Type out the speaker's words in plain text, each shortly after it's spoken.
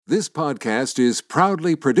This podcast is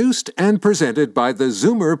proudly produced and presented by the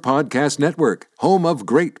Zoomer Podcast Network, home of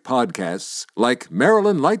great podcasts like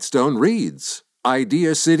Marilyn Lightstone Reads,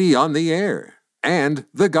 Idea City on the Air, and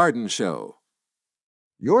The Garden Show.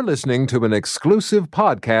 You're listening to an exclusive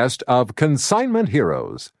podcast of Consignment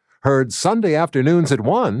Heroes, heard Sunday afternoons at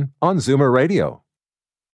 1 on Zoomer Radio.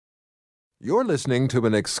 You're listening to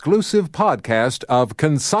an exclusive podcast of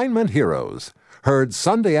Consignment Heroes, heard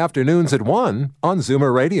Sunday afternoons at 1 on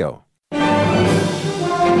Zoomer Radio.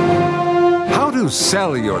 How to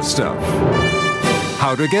sell your stuff.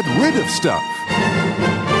 How to get rid of stuff.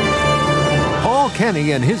 Paul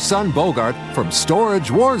Kenny and his son Bogart from Storage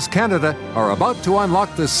Wars Canada are about to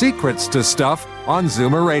unlock the secrets to stuff on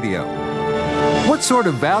Zoomer Radio. What sort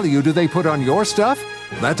of value do they put on your stuff?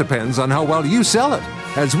 That depends on how well you sell it,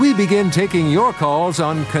 as we begin taking your calls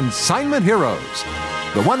on Consignment Heroes,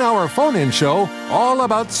 the 1-hour phone-in show all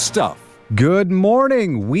about stuff. Good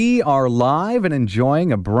morning. We are live and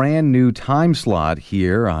enjoying a brand new time slot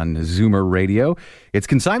here on Zoomer Radio. It's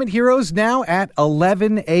Consignment Heroes now at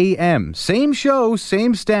 11 a.m. Same show,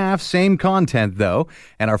 same staff, same content, though.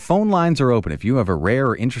 And our phone lines are open. If you have a rare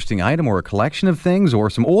or interesting item or a collection of things or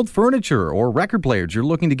some old furniture or record players you're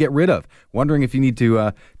looking to get rid of, wondering if you need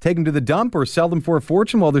to take them to the dump or sell them for a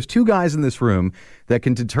fortune, well, there's two guys in this room that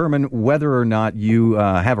can determine whether or not you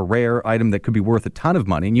have a rare item that could be worth a ton of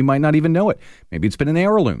money, and you might not even know it. Maybe it's been an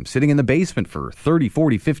heirloom sitting in the basement for 30,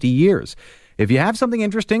 40, 50 years. If you have something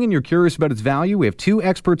interesting and you're curious about its value, we have two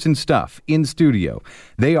experts in stuff in studio.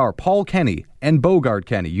 They are Paul Kenny and Bogart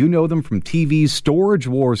Kenny. You know them from TV's Storage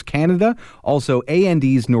Wars Canada, also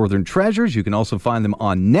A&E's Northern Treasures. You can also find them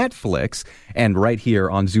on Netflix and right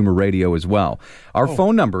here on Zoomer Radio as well. Our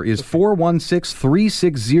phone number is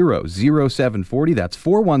 416-360-0740. That's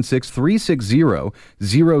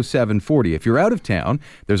 416-360-0740. If you're out of town,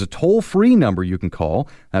 there's a toll-free number you can call.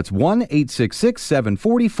 That's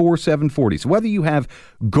 1-866-740-4740. So whether you have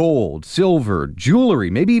gold, silver,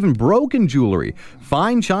 jewelry, maybe even broken jewelry,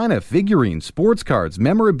 fine china, figurines, sports cards,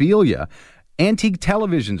 memorabilia, antique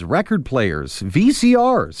televisions, record players,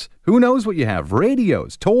 VCRs, who knows what you have,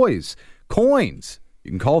 radios, toys, coins.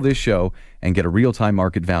 You can call this show and get a real-time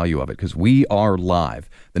market value of it because we are live.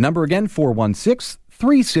 The number again,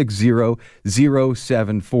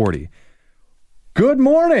 416-360-0740. Good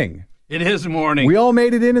morning. It is morning. We all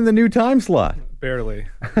made it in the new time slot. Barely.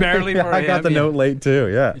 Barely. Yeah, I got the note late too,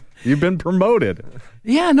 yeah. You've been promoted.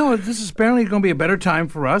 Yeah, no, this is apparently going to be a better time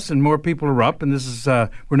for us, and more people are up, and this is,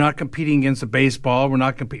 we're not competing against the baseball. We're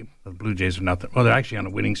not competing. The Blue Jays are not, well, they're actually on a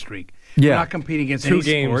winning streak. Yeah. We're not competing against Two any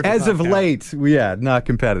games. sport. As of late, not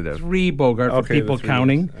competitive. 3 Bogart for people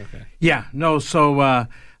counting. Okay. Yeah, no, so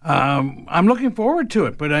I'm looking forward to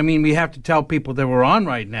it, but I mean, we have to tell people that we're on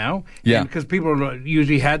right now. Yeah. Because people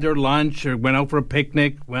usually had their lunch or went out for a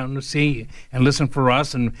picnic, went to see and listen for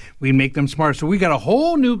us, and we make them smart. So we got a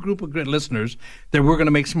whole new group of great listeners that we're going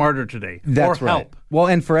to make smarter today. That's or right. help. Well,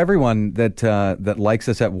 and for everyone that likes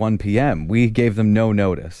us at 1 p.m., we gave them no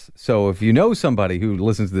notice. So if you know somebody who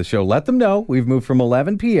listens to the show, let them know. We've moved from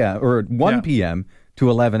 11 p.m. or 1 p.m. to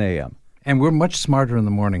 11 a.m. And we're much smarter in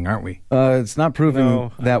the morning, aren't we? It's not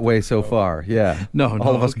proven that way so far. Yeah.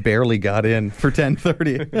 All of us barely got in for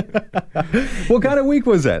 10:30. What kind of week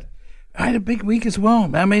was it? I had a big week as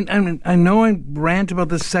well. I mean, I know I rant about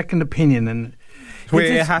this second opinion, and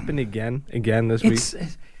Wait, it happened again this week?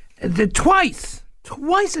 Twice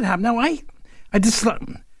it happened. Now, I just,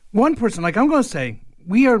 one person, like I'm going to say,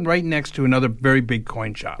 we are right next to another very big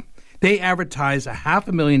coin shop. They advertise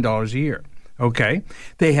 $500,000 a year. Okay,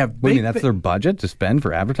 they have. What do you mean, that's their budget to spend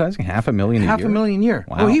for advertising? $500,000 a year. $500,000 a year.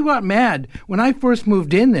 Wow. Well, he got mad when I first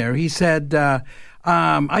moved in there. He said, "I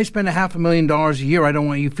spend $500,000 a year. I don't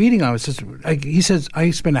want you feeding on it." He says,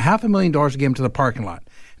 "I spend $500,000 to get him to the parking lot,"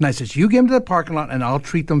 and I says, "You get him to the parking lot, and I'll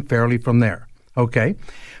treat them fairly from there." Okay,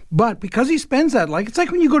 but because he spends that, it's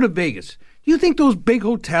like when you go to Vegas. Do you think those big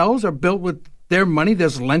hotels are built with their money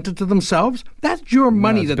that's lent it to themselves? That's your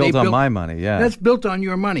money that they built. Built on my money. Yeah, that's built on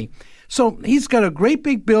your money. So he's got a great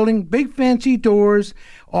big building, big fancy doors,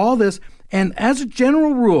 all this. And as a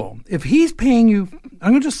general rule, if he's paying you,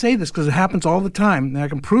 I'm going to just say this because it happens all the time, and I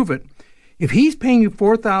can prove it. If he's paying you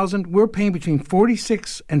 $4,000, we're paying between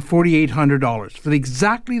 $4,600 and $4,800 for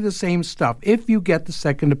exactly the same stuff if you get the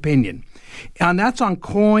second opinion. And that's on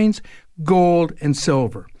coins, gold, and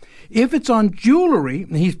silver. If it's on jewelry,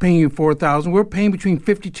 and he's paying you $4,000, we're paying between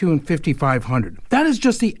 $5,200 and $5,500. That is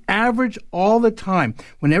just the average all the time.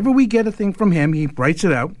 Whenever we get a thing from him, he writes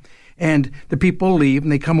it out, and the people leave,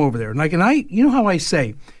 and they come over there. You know how I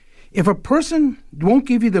say, if a person won't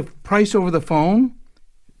give you the price over the phone,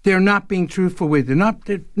 they're not being truthful with you.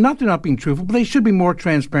 They're not being truthful, but they should be more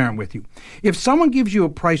transparent with you. If someone gives you a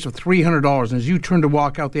price of $300 and as you turn to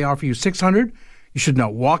walk out, they offer you $600, you should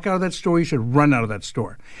not walk out of that store. You should run out of that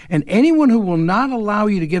store. And anyone who will not allow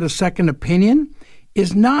you to get a second opinion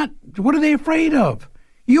is not, what are they afraid of?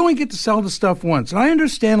 You only get to sell the stuff once. And I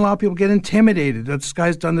understand a lot of people get intimidated that this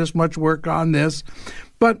guy's done this much work on this,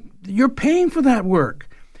 but you're paying for that work.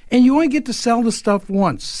 And you only get to sell the stuff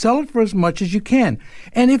once. Sell it for as much as you can.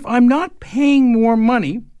 And if I'm not paying more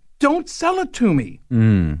money, don't sell it to me.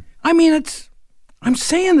 I mean, I'm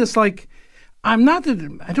saying this like, I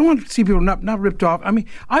don't want to see people not ripped off. I mean,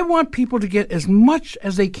 I want people to get as much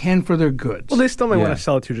as they can for their goods. Well, they still might want to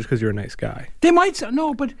sell it to you just because you're a nice guy. They might sell,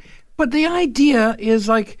 no, but the idea is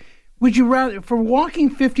like, would you rather, for walking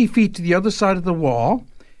 50 feet to the other side of the wall,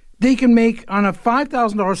 they can make, on a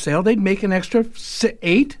 $5,000 sale, they'd make an extra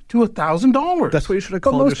 $8,000 to $1,000. That's what you should have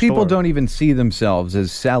called But most people store. don't even see themselves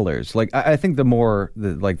as sellers. Like, I think the more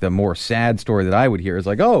sad story that I would hear is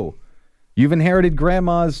like, oh, you've inherited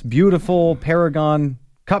grandma's beautiful Paragon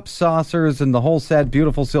cup saucers and the whole set,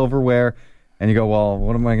 beautiful silverware. And you go, well,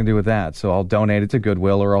 what am I going to do with that? So I'll donate it to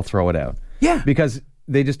Goodwill or I'll throw it out. Yeah. Because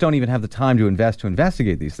they just don't even have the time to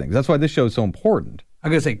investigate these things. That's why this show is so important.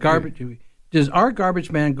 I'm going to say garbage. Does our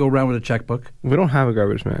garbage man go around with a checkbook? We don't have a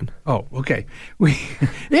garbage man. Oh, okay.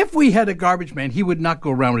 If we had a garbage man, he would not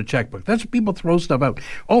go around with a checkbook. That's what people throw stuff out.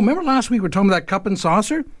 Oh, remember last week we were talking about that cup and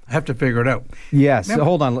saucer? I have to figure it out. Yes. So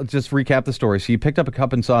hold on. Let's just recap the story. So you picked up a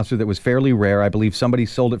cup and saucer that was fairly rare. I believe somebody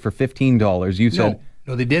sold it for $15. You said...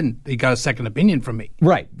 No, they didn't. They got a second opinion from me.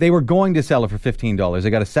 Right. They were going to sell it for $15. They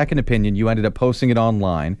got a second opinion. You ended up posting it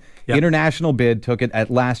online. Yep. International bid took it at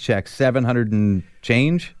last check, $700 and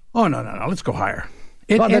change. Oh, no. Let's go higher.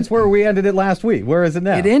 That's where we ended it last week. Where is it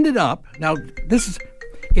now? It ended up,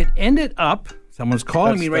 it ended up, someone's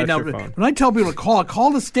calling me right now. When I tell people to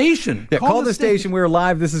call the station. Yeah, call the station. We're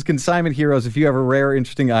live. This is Consignment Heroes. If you have a rare,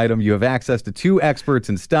 interesting item, you have access to two experts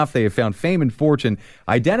in stuff. They have found fame and fortune,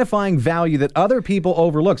 identifying value that other people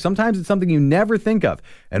overlook. Sometimes it's something you never think of.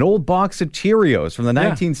 An old box of Cheerios from the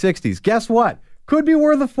 1960s. Guess what? Could be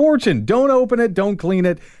worth a fortune. Don't open it. Don't clean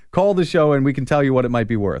it. Call the show and we can tell you what it might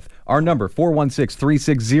be worth. Our number,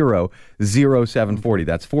 416-360-0740.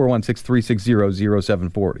 That's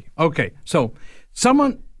 416-360-0740. Okay, so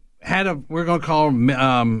someone had we're going to call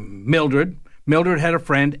her Mildred. Mildred had a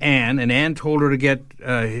friend, Ann, and Ann told her to get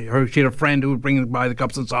she had a friend who would bring by the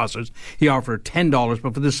cups and saucers. He offered her $10,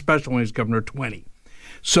 but for this special one, he's giving her $20.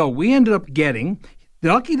 So we ended up getting,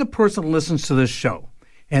 lucky the person listens to this show,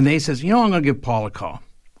 and they says, I'm going to give Paul a call.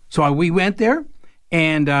 So we went there.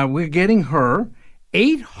 And we're getting her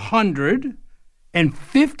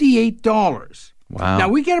 $858. Wow. Now,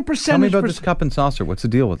 we get a percentage. Tell me about this cup and saucer. What's the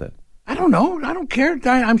deal with it? I don't know. I don't care.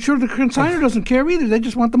 I'm sure the consignor doesn't care either. They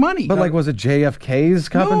just want the money. But was it JFK's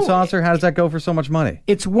cup and saucer? How does that go for so much money?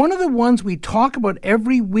 It's one of the ones we talk about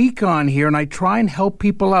every week on here, and I try and help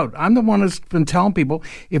people out. I'm the one who's been telling people,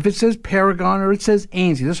 if it says Paragon or it says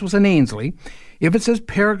Ainsley, this was an Ainsley, if it says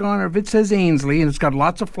Paragon or if it says Ainsley and it's got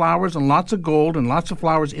lots of flowers and lots of gold and lots of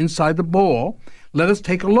flowers inside the bowl, let us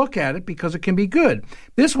take a look at it because it can be good.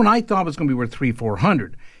 This one I thought was going to be worth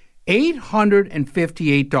 $300-400.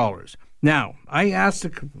 $858. Now, I asked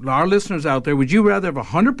our listeners out there, would you rather have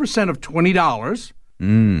 100% of $20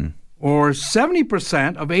 or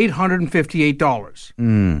 70% of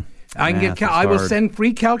 $858? I will send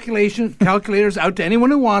free calculators out to anyone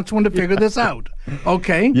who wants one to figure this out.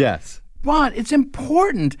 Okay? Yes. But it's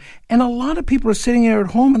important, and a lot of people are sitting there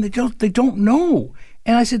at home and they don't know.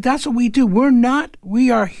 And I said, that's what we do.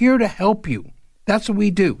 We are here to help you. That's what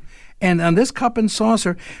we do. And on this cup and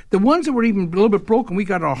saucer, the ones that were even a little bit broken, we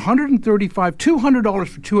got $200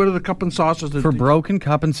 for two out of the cup and saucers. For broken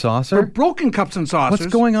cup and saucer? For broken cups and saucers.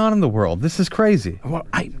 What's going on in the world? This is crazy. Well,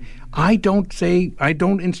 I don't instruct,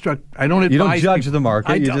 I don't advise. You don't judge people. the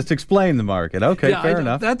market. You just explain the market. Okay, fair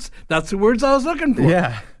enough. That's the words I was looking for.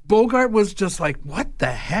 Yeah. Bogart was just like, what the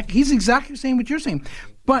heck? He's exactly saying what you're saying.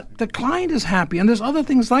 But the client is happy, and there's other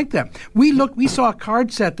things like that. We saw a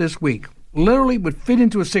card set this week, literally would fit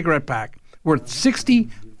into a cigarette pack, worth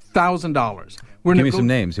 $60,000. Give me some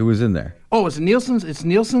names. Who was in there? Oh, it's Nielsen's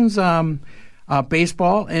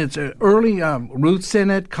baseball, and it's early Ruth's in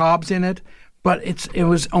it, Cobb's in it, but it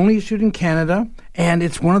was only issued in Canada, and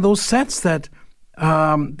it's one of those sets that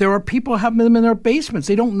there are people having them in their basements.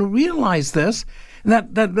 They don't realize this. And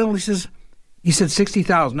that bill, he said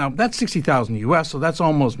 $60,000. Now that's $60,000 US, so that's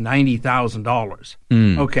almost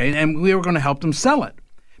 $90,000. Okay, and we were going to help them sell it.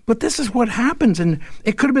 But this is what happens, and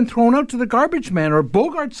it could have been thrown out to the garbage man, or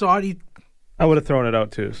Bogart saw it. I would have thrown it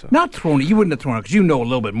out too. So. Not thrown it. You wouldn't have thrown it because you know a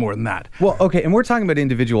little bit more than that. Well, okay, and we're talking about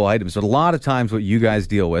individual items, but a lot of times what you guys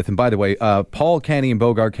deal with, and by the way, Paul Kenny and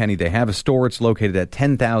Bogart Kenny, they have a store. It's located at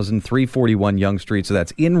 10,341 Yonge Street, so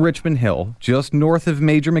that's in Richmond Hill, just north of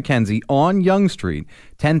Major Mackenzie on Yonge Street,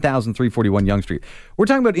 10,341 Yonge Street. We're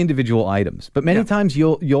talking about individual items, but many times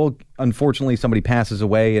you'll unfortunately, somebody passes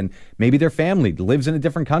away and maybe their family lives in a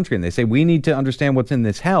different country and they say, we need to understand what's in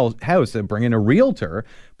this house. They bring in a realtor,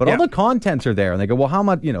 but all the contents are there. And they go, well, how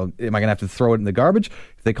much, am I going to have to throw it in the garbage?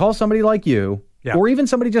 If they call somebody like you, or even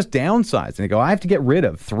somebody just downsized and they go, I have to get rid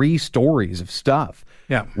of 3 stories of stuff.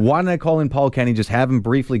 Yeah. Why don't I call in Paul Kenny, just have him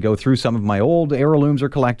briefly go through some of my old heirlooms or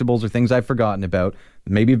collectibles or things I've forgotten about.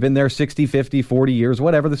 Maybe you've been there 60, 50, 40 years,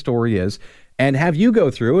 whatever the story is, and have you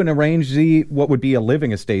go through and arrange what would be a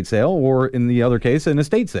living estate sale or, in the other case, an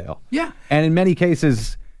estate sale. Yeah. And in many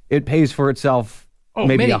cases, it pays for itself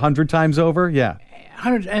maybe 100 times over. Yeah.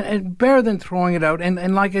 100, and better than throwing it out.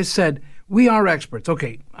 And like I said, we are experts.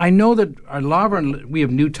 Okay, I know that we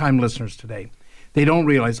have new-time listeners today. They don't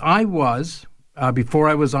realize I was... before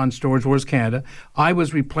I was on Storage Wars Canada, I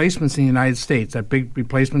was replacements in the United States, that big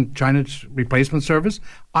China replacement service.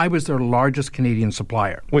 I was their largest Canadian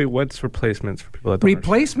supplier. Wait, what's replacements for people that don't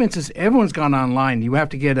Replacements is everyone's gone online. You have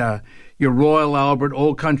to get your Royal Albert,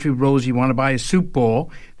 Old Country Rose. You want to buy a soup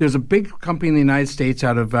bowl. There's a big company in the United States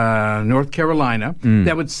out of North Carolina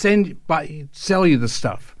that would sell you the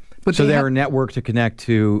stuff. But so they're a network to connect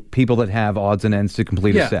to people that have odds and ends to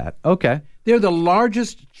complete a set. Okay. They're the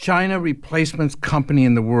largest China replacements company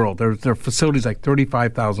in the world. Their facility's like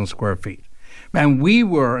 35,000 square feet.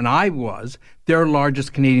 And I was their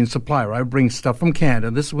largest Canadian supplier. I would bring stuff from Canada.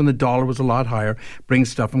 This is when the dollar was a lot higher, bring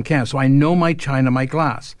stuff from Canada. So I know my China, my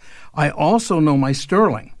glass. I also know my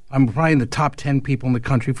sterling. I'm probably in the top 10 people in the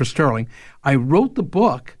country for sterling. I wrote the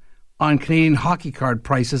book on Canadian hockey card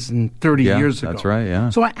prices 30 years ago. That's right, yeah.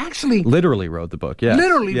 So I actually... Literally wrote the book, yes.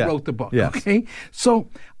 Wrote the book, okay? So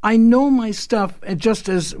I know my stuff, and just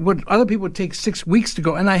as what other people would take 6 weeks to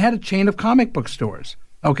go, and I had a chain of comic book stores,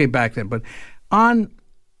 okay, back then, but I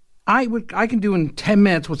can do in 10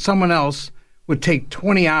 minutes what someone else would take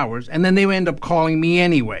 20 hours, and then they would end up calling me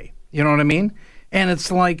anyway. You know what I mean? And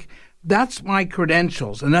it's like... That's my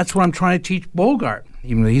credentials, and that's what I'm trying to teach Bogart,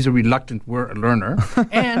 even though he's a reluctant learner.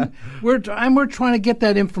 And we're trying to get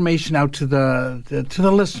that information out to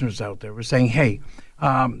the listeners out there. We're saying, hey,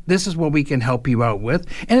 this is what we can help you out with.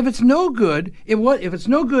 And if it's no good, if it's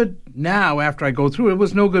no good now after I go through it,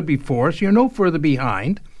 was no good before, so you're no further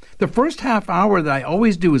behind. The first half hour that I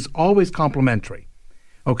always do is always complimentary,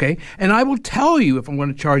 okay? And I will tell you if I'm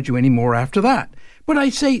going to charge you any more after that. But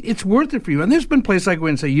I say it's worth it for you. And there's been places I go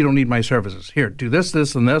in and say, you don't need my services. Here, do this,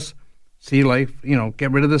 this, and this. See life,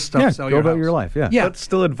 get rid of this stuff, sell your house. Go about your life, yeah. That's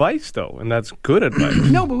still advice, though, and that's good advice.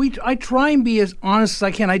 No, but I try and be as honest as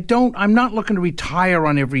I can. I'm not looking to retire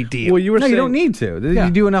on every deal. Well, you saying, you don't need to.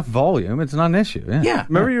 You do enough volume, it's not an issue. Yeah.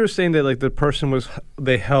 Remember you were saying that, like, the person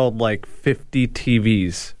they held, like, 50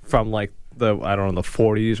 TVs from, like, the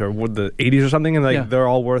 40s or the 80s or something, and they're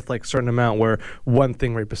all worth like a certain amount, where one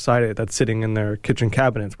thing right beside it that's sitting in their kitchen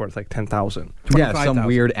cabinet is worth like 10,000. Yeah, some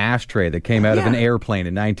weird ashtray that came out of an airplane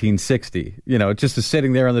in 1960. It just is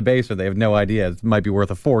sitting there in the basement. They have no idea. It might be worth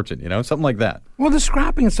a fortune, something like that. Well, the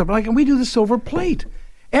scrapping and stuff, like, and we do the silver plate.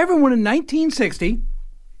 Everyone in 1960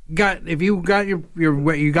 you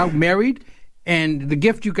got married, and the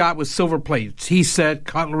gift you got was silver plate, tea set,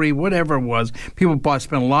 cutlery, whatever it was. People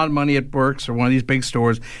spent a lot of money at Burke's or one of these big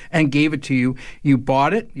stores and gave it to you. You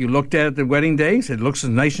bought it. You looked at it the wedding day. Said, it looks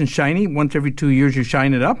nice and shiny. Once every 2 years, you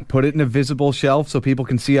shine it up. Put it in a visible shelf so people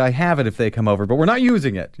can see I have it if they come over. But we're not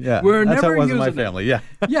using it. Yeah, that's never how it was using in my family. Yeah,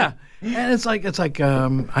 yeah. And it's like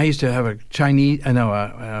I used to have a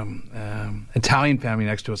Italian family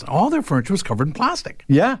next to us. All their furniture was covered in plastic.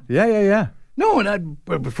 Yeah. No,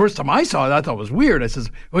 but the first time I saw it, I thought it was weird. I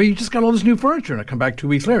says, well, you just got all this new furniture. And I come back 2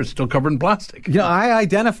 weeks later, it's still covered in plastic. I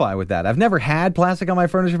identify with that. I've never had plastic on my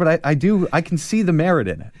furniture, but I can see the merit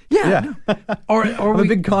in it. Yeah. Or I'm a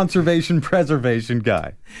big conservation, preservation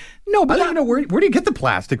guy. No, but I don't know, where do you get the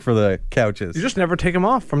plastic for the couches? You just never take them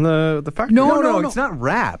off from the factory. No, it's not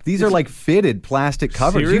wrapped. These are like fitted plastic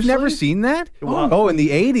covers. Seriously? You've never seen that? Oh, in the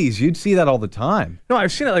 80s, you'd see that all the time. No,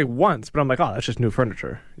 I've seen it like once, but I'm like, that's just new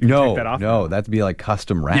furniture. You take that off that'd be like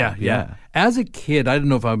custom wrap. Yeah. As a kid, I don't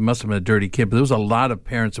know if I must have been a dirty kid, but there was a lot of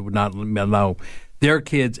parents that would not allow their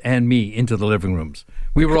kids and me into the living rooms.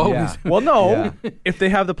 We were always... Well, no, if they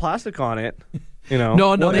have the plastic on it...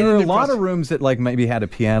 No. There are a lot of rooms that like maybe had a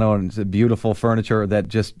piano and beautiful furniture that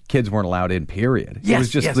just kids weren't allowed in, period. Yes, it was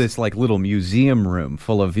just this like little museum room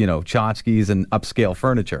full of, tchotchkes and upscale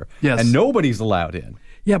furniture. Yes. And nobody's allowed in.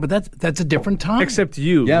 Yeah, but that's a different time. Except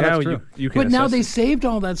you. Yeah, now that's true. you can But now assess they it. saved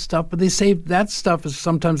all that stuff, but they saved that stuff is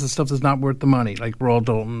sometimes the stuff that's not worth the money, like Royal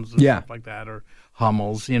Daltons and stuff like that, or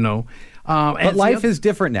Hummels, But life is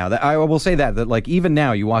different now. I will say that like even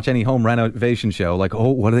now, you watch any home renovation show, like,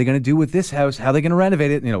 oh, what are they going to do with this house? How are they going to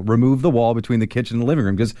renovate it? Remove the wall between the kitchen and the living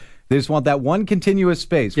room because they just want that one continuous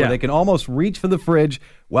space where they can almost reach for the fridge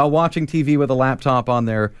while watching TV with a laptop on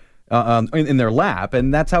their in their lap,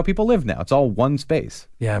 and that's how people live now. It's all one space.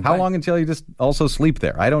 Yeah, How long until you just also sleep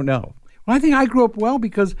there? I don't know. Well, I think I grew up well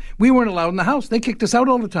because we weren't allowed in the house. They kicked us out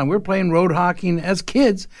all the time. We were playing road hockey as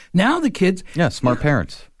kids. Now the kids... Yeah, smart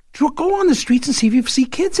parents. Go on the streets and see if you see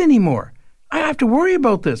kids anymore. I have to worry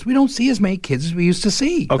about this. We don't see as many kids as we used to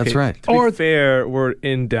see. Okay, That's right. To be fair, we're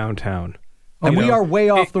in downtown. And we are way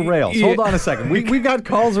off the rails. Hold on a second. We got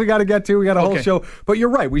calls we got to get to. We got a whole show. But you're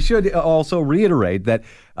right. We should also reiterate that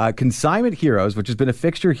Consignment Heroes, which has been a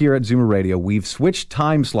fixture here at Zoomer Radio, we've switched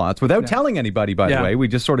time slots without telling anybody, by the way. We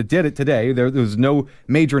just sort of did it today. There was no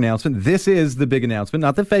major announcement. This is the big announcement,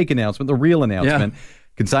 not the fake announcement, the real announcement.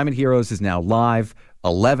 Consignment Heroes is now live.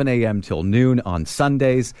 11 a.m. till noon on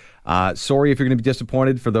Sundays. Sorry if you're going to be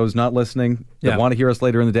disappointed for those not listening that want to hear us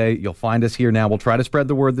later in the day. You'll find us here now. We'll try to spread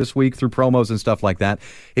the word this week through promos and stuff like that.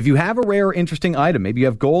 If you have a rare or interesting item, maybe you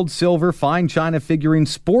have gold, silver, fine china figurines,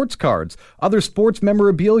 sports cards, other sports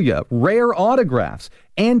memorabilia, rare autographs,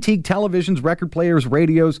 antique televisions, record players,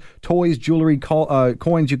 radios, toys, jewelry,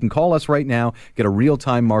 coins, you can call us right now. Get a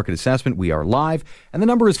real-time market assessment. We are live. And the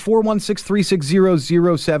number is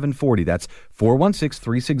 416-360-0740. That's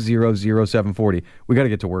 416-360-0740. We got to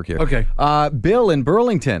get to work here. Okay. Bill in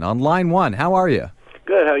Burlington on line 1. How are you?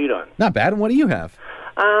 Good. How are you doing? Not bad. And what do you have?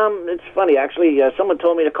 It's funny, actually. Someone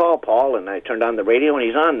told me to call Paul, and I turned on the radio, and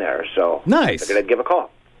he's on there. So Nice. I figured I'd give a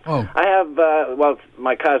call. Oh. I have,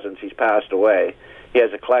 my cousin's. He's passed away. He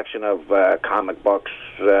has a collection of comic books.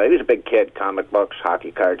 He was a big kid, comic books,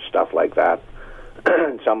 hockey cards, stuff like that.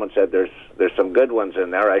 And someone said there's some good ones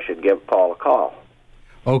in there. I should give Paul a call.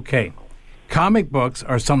 Okay. Comic books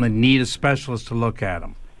are something that need a specialist to look at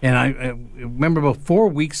them. And I remember about 4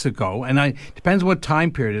 weeks ago, and depends what time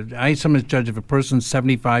period. I sometimes judge if a person's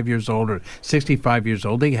 75 years old or 65 years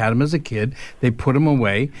old. They had them as a kid. They put them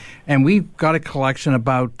away. And we got a collection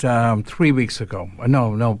about 3 weeks ago.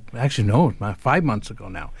 No, 5 months ago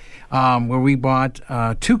now, where we bought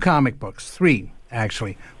 2 comic books, 3.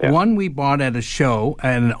 Actually, one we bought at a show,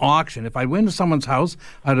 at an auction. If I went to someone's house,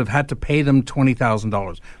 I'd have had to pay them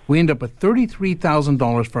 $20,000. We ended up with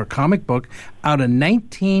 $33,000 for a comic book out of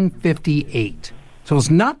 1958. So it's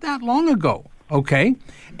not that long ago, okay?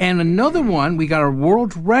 And another one, we got a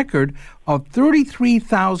world record of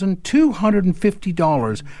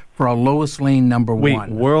 $33,250 for a Lois Lane number Wait,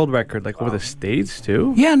 one. world record, like over the States,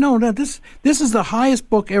 too? Yeah, no, this is the highest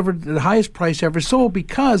book ever, the highest price ever sold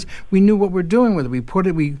because we knew what we're doing with it. We put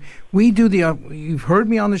it, we do the, you've heard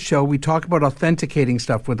me on the show, we talk about authenticating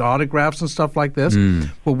stuff with autographs and stuff like this.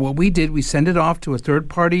 But what we did, we send it off to a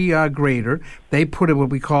third-party grader. They put it,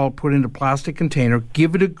 put into a plastic container,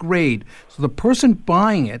 give it a grade. So the person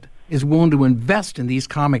buying it is willing to invest in these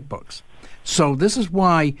comic books. So this is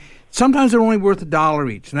why sometimes they're only worth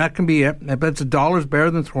 $1 each, and that can be it. I bet it's $1 better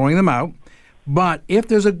than throwing them out. But if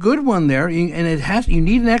there's a good one there, and you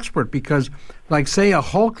need an expert because, like, say a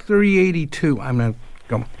Hulk 382,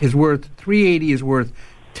 is worth $380 is worth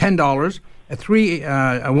 $10. A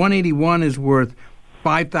 181 is worth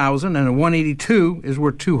 $5,000, and a 182 is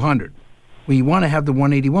worth $200. Well, you want to have the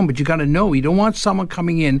 181, but you got to know. You don't want someone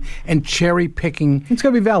coming in and cherry picking. It's got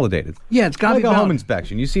to be validated. Yeah, it's got to like be a home validated.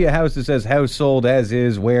 inspection. You see a house that says house sold as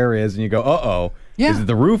is, where is, and you go, uh-oh. Yeah. Is it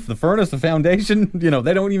the roof, the furnace, the foundation? They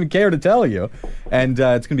don't even care to tell you. And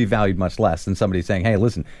it's going to be valued much less than somebody saying, hey,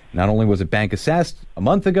 listen, not only was it bank assessed a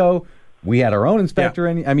month ago, we had our own inspector.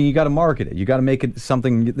 Yeah. And I mean, you got to market it. You got to make it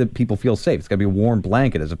something that people feel safe. It's got to be a warm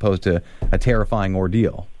blanket as opposed to a terrifying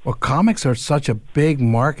ordeal. Well, comics are such a big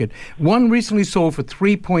market. One recently sold for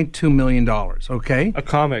 $3.2 million, okay? A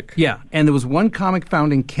comic. Yeah, and there was one comic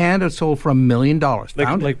found in Canada sold for $1 million.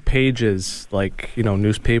 Like pages,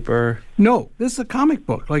 newspaper. No, this is a comic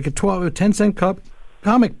book, like a 10-cent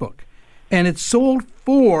comic book. And it sold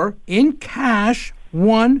for, in cash,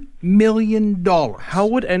 $1 million. How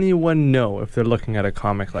would anyone know if they're looking at a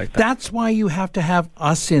comic like that? That's why you have to have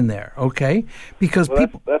us in there, okay? Because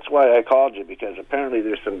people... That's why I called you, because apparently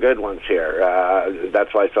there's some good ones here.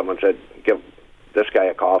 That's why someone said, give this guy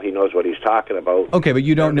a call. He knows what he's talking about. Okay, but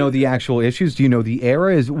you don't know the actual issues? Do you know the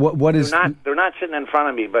era? What is... They're not sitting in front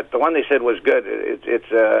of me, but the one they said was good. It's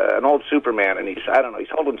an old Superman, and he's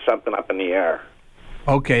holding something up in the air.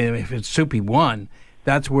 Okay, if it's Soupy 1...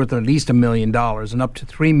 that's worth at least $1 million and up to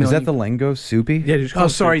 $3 million. Is that the lingo, Soupy? Yeah, you just call Oh, it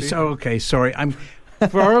sorry. Soupy. So, okay, sorry. I'm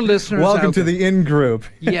for our listeners. Welcome out to there- the in-group.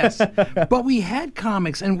 Yes, but we had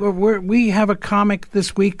comics, and we have a comic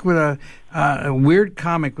this week with a weird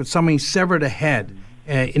comic with somebody severed a head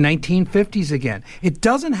in 1950s again. It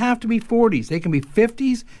doesn't have to be 40s; they can be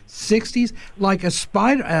 50s, 60s, like a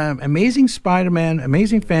Amazing Spider-Man,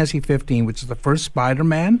 Amazing Fantasy 15, which is the first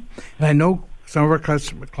Spider-Man. And I know some of our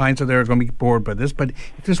clients are there are going to be bored by this, but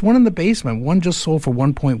if there's one in the basement, one just sold for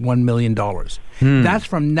 $1.1 million. That's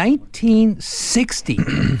from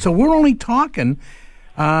 1960. So we're only talking,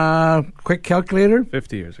 quick calculator,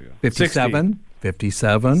 50 years ago. 57,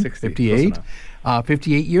 57, 60, 58,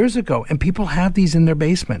 58 years ago. And people have these in their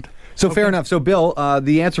basement. So fair enough. So Bill,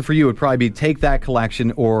 the answer for you would probably be take that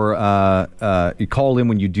collection, or you call in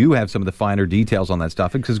when you do have some of the finer details on that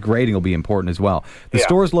stuff, because grading will be important as well. The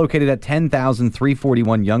store is located at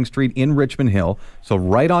 10,341 Yonge Street in Richmond Hill. So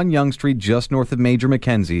right on Yonge Street, just north of Major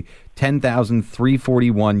Mackenzie,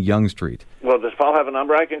 10,341 Yonge Street. Well, does Paul have a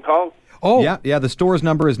number I can call? Oh, Yeah. The store's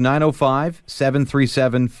number is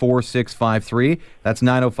 905-737-4653. That's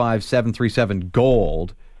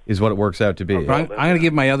 905-737-GOLD is what it works out to be. I'm going to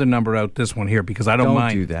give my other number out, this one here, because I don't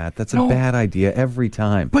mind. do that. That's No. a bad idea every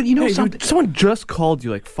time. But you know Hey, something? someone just called you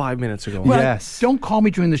like 5 minutes ago. Well, Yes. Don't call me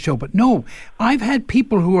during the show, but no, I've had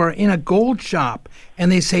people who are in a gold shop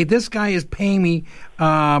and they say, this guy is paying me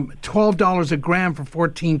 $12 a gram for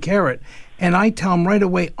 14 karat. And I tell him right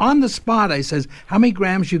away, on the spot, I says, how many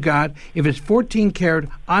grams you got? If it's 14 karat,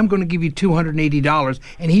 I'm going to give you $280.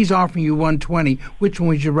 And he's offering you $120. Which one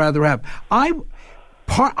would you rather have? I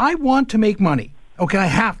want to make money. Okay, I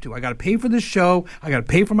have to. I got to pay for this show. I got to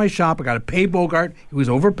pay for my shop. I got to pay Bogart, who was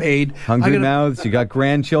overpaid. Hungry mouths. You got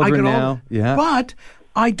grandchildren now. Yeah. But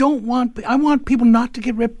I want people not to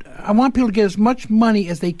get ripped. I want people to get as much money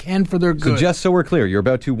as they can for their So goods. just so we're clear, you're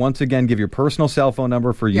about to once again give your personal cell phone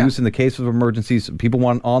number for use in the case of emergencies. People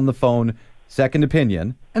want on the phone, second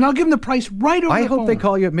opinion. And I'll give them the price right over I the hope phone. they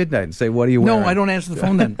call you at midnight and say, what are you No, wearing? I don't answer the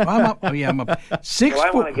phone then. I'm up. Oh, yeah, I'm up. Well, I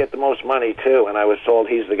want to get the most money, too, and I was told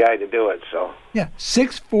he's the guy to do it, so.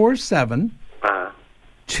 647 Uh-huh.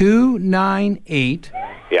 298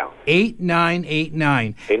 Yeah.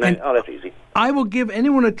 8989. Oh, that's easy. I will give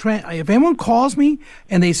anyone if anyone calls me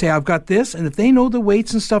and they say I've got this, and if they know the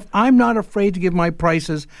weights and stuff, I'm not afraid to give my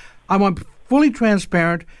prices. I'm fully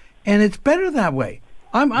transparent, and it's better that way.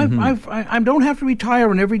 I don't have to retire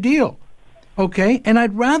on every deal, okay? And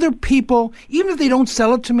I'd rather people, even if they don't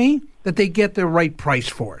sell it to me, that they get the right price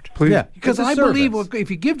for it. Please. Yeah, Because it's a I believe service. if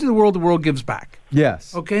you give to the world gives back.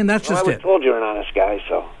 Yes. Okay, and that's Well, just I was it. told you're an honest guy,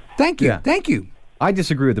 so. Thank you, Yeah. thank you. I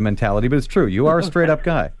disagree with the mentality, but it's true. You are a straight-up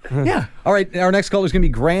guy. Yeah. All right, our next caller is going to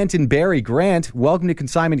be Grant and Barry. Grant, welcome to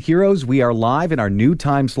Consignment Heroes. We are live in our new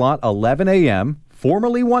time slot, 11 a.m.,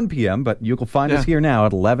 formerly 1 p.m., but you can find us here now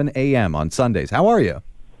at 11 a.m. on Sundays. How are you?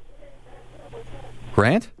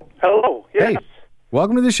 Grant? Hello. Yes. Hey,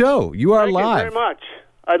 welcome to the show. You are Thank live. you very much.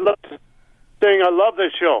 I love saying I love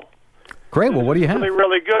this show. Great. Well, what do you have? Really,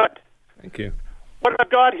 really good. Thank you. What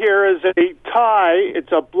I've got here is a tie.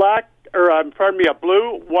 It's a a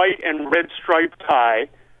blue, white, and red striped tie,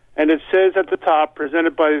 and it says at the top,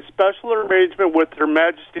 presented by a special arrangement with Her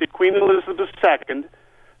Majesty Queen Elizabeth II,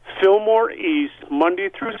 Fillmore East, Monday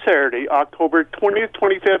through Saturday, October 20th,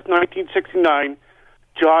 25th, 1969,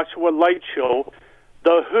 Joshua Light Show,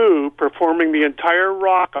 The Who performing the entire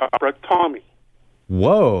rock opera Tommy.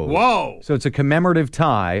 Whoa. Whoa. So it's a commemorative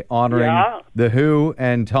tie honoring Yeah. The Who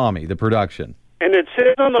and Tommy, the production. And it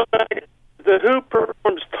says on the back, The Who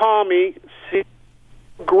performs Tommy C.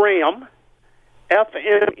 Graham,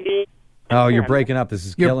 F-M-E. Oh, you're breaking up. This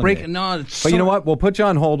is You're killing breaking. me. No, it's But you know what? We'll put you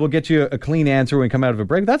on hold. We'll get you a clean answer when we come out of a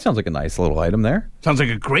break. That sounds like a nice little item there. Sounds like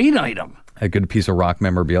a great item. A good piece of rock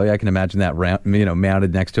memorabilia. I can imagine that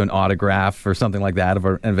mounted next to an autograph or something like that of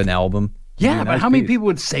an album. Yeah, Be a but nice how many piece. people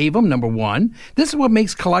would save them? Number one, this is what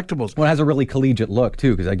makes collectibles. Well, it has a really collegiate look,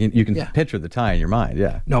 too, because you can Yeah. picture the tie in your mind,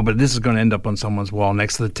 yeah. No, but this is going to end up on someone's wall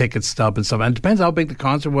next to the ticket stub and stuff. And it depends how big the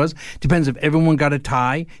concert was. Depends if everyone got a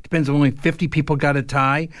tie. Depends if only 50 people got a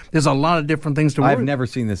tie. There's a lot of different things to worry. I've never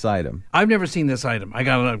seen this item. I've never seen this item. I'm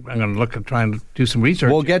going to look at trying to do some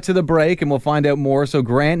research. We'll get to the break, and we'll find out more. So,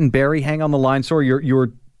 Grant and Barry, hang on the line. Sorry,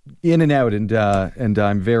 you're in and out, and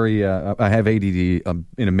I'm very I have ADD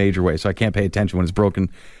in a major way, so I can't pay attention when it's broken.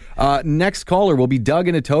 Next caller will be Doug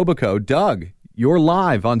in Etobicoke. Doug, you're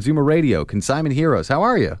live on Zoomer Radio, Consignment Heroes. How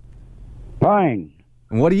are you? Fine.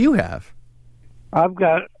 And what do you have? I've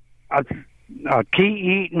got a T.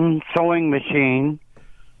 Eaton sewing machine,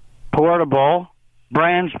 portable,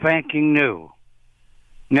 brand spanking new.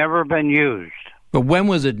 Never been used. But when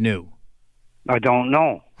was it new? I don't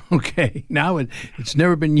know. Okay, now it's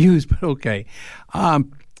never been used, but okay.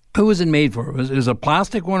 Who was it made for? Was it a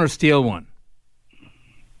plastic one or steel one?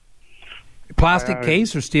 Plastic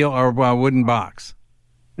case or steel or wooden box?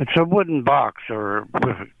 It's a wooden box or...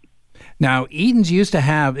 Now, Eaton's used to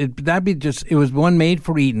have, it was one made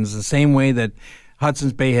for Eaton's, the same way that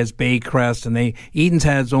Hudson's Bay has Baycrest, and Eaton's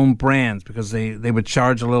had its own brands because they would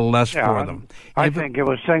charge a little less for them. I think it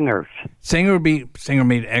was Singer's. Singer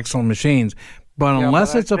made excellent machines, but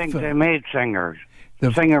unless it's I think they made Singer's.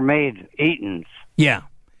 Singer made Eaton's. Yeah.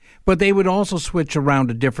 But they would also switch around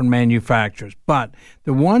to different manufacturers. But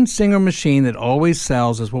the one Singer machine that always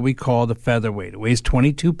sells is what we call the featherweight. It weighs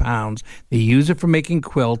 22 pounds. They use it for making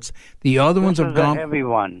quilts. The other ones have gone... a heavy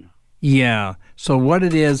one. Yeah. So what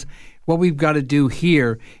we've got to do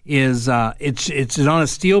here is it's on a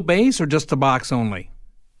steel base or just a box only?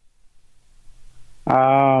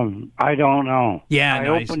 I don't know. Yeah, I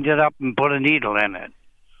opened it up and put a needle in it.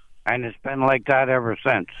 And it's been like that ever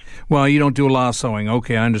since. Well, you don't do a lot of sewing.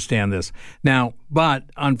 Okay, I understand this. Now, but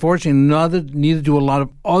unfortunately, neither do a lot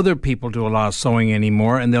of other people do a lot of sewing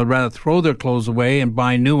anymore, and they'll rather throw their clothes away and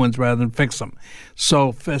buy new ones rather than fix them.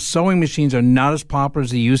 So sewing machines are not as popular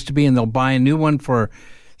as they used to be, and they'll buy a new one for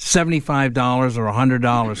 $75 or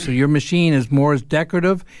 $100. So your machine is more as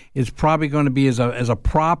decorative. It's probably going to be as a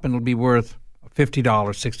prop, and it'll be worth $50,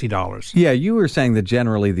 $60. Yeah, you were saying that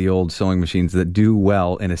generally the old sewing machines that do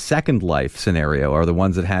well in a Second Life scenario are the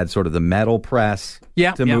ones that had sort of the metal press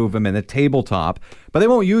to move them and the tabletop, but they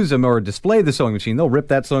won't use them or display the sewing machine. They'll rip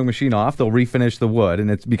that sewing machine off, they'll refinish the wood, and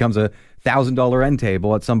it becomes a $1,000 end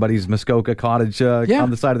table at somebody's Muskoka cottage on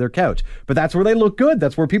the side of their couch. But that's where they look good.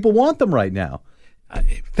 That's where people want them right now.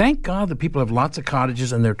 Thank God that people have lots of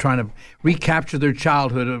cottages and they're trying to recapture their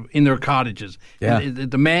childhood in their cottages. Yeah. And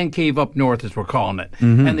the man cave up north, as we're calling it.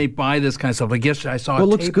 Mm-hmm. And they buy this kind of stuff. Like yesterday, I saw it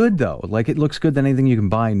looks good, though. Like, it looks good than anything you can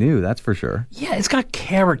buy new, that's for sure. Yeah, it's got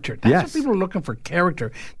character. That's what people are looking for,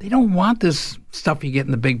 character. They don't want this stuff you get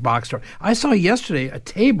in the big box store. I saw yesterday a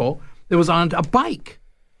table that was on a bike.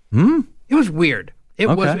 It was weird. It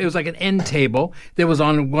was like an end table that was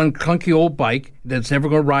on one clunky old bike that's never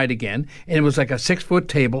going to ride again, and it was like a 6-foot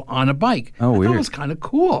table on a bike. Oh, weird. I thought it was kind of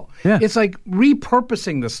cool. Yeah. It's like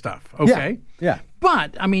repurposing the stuff, okay? Yeah.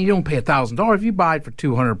 But, I mean, you don't pay $1,000 if you buy it for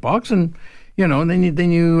 $200 and... and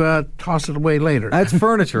then you toss it away later. That's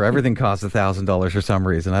furniture. Everything costs $1,000 for some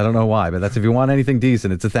reason. I don't know why, but that's if you want anything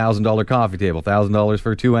decent. It's $1,000 coffee table, $1,000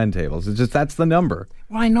 for 2 end tables. It's just that's the number.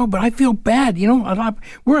 Well, I know, but I feel bad.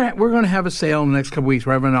 We're going to have a sale in the next couple weeks.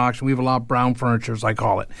 We're having an auction. We have a lot of brown furniture, as I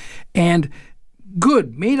call it, and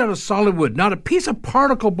good, made out of solid wood, not a piece of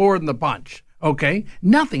particle board in the bunch. Okay,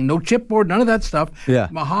 nothing, no chipboard, none of that stuff. Yeah.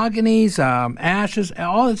 Mahoganies, ashes,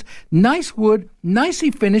 all this nice wood,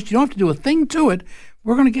 nicely finished. You don't have to do a thing to it.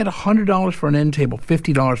 We're going to get $100 for an end table,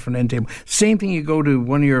 $50 for an end table. Same thing. You go to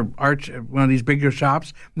one of these bigger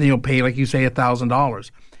shops, and then you'll pay, like you say,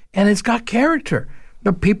 $1,000, and it's got character.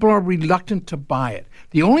 But people are reluctant to buy it.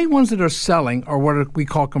 The only ones that are selling are what we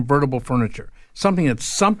call convertible furniture, something that's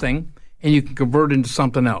something. And you can convert it into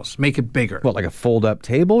something else, make it bigger. What, like a fold-up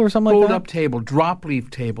table or something like that? Fold-up table,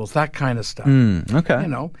 drop-leaf tables, that kind of stuff. Okay.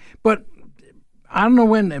 But I don't know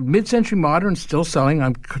when mid-century modern's still selling.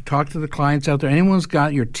 I'm talking to the clients out there. Anyone's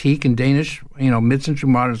got your teak and Danish, mid-century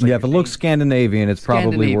modern's. Like if it looks Scandinavian, it's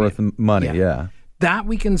probably worth money. Yeah. That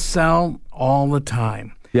we can sell all the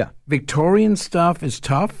time. Yeah. Victorian stuff is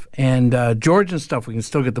tough, and Georgian stuff, we can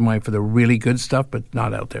still get the money for the really good stuff, but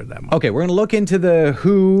not out there that much. Okay, we're going to look into the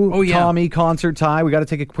Who Tommy concert tie. We got to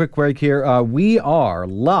take a quick break here. We are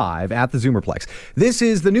live at the Zoomerplex. This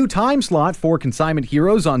is the new time slot for Consignment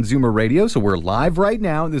Heroes on Zoomer Radio, so we're live right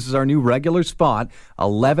now. This is our new regular spot,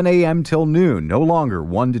 11 a.m. till noon, no longer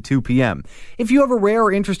 1 to 2 p.m. If you have a rare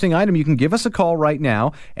or interesting item, you can give us a call right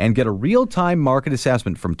now and get a real-time market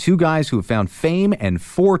assessment from 2 guys who have found fame and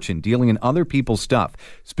fortune dealing in other people's stuff,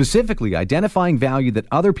 specifically identifying value that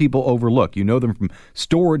other people overlook. You know them from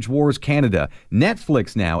Storage Wars Canada,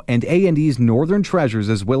 Netflix now, and A&E's Northern Treasures,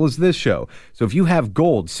 as well as this show. So if you have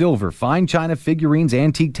gold, silver, fine china, figurines,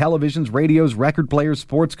 antique televisions, radios, record players,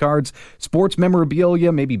 sports cards, sports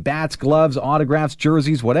memorabilia, maybe bats, gloves, autographs,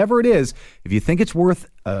 jerseys, whatever it is, if you think it's worth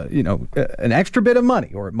an extra bit of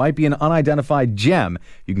money, or it might be an unidentified gem,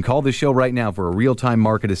 you can call this show right now for a real-time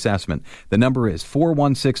market assessment. The number is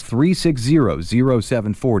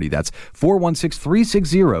 416-360-0740. That's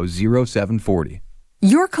 416-360-0740.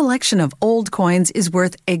 Your collection of old coins is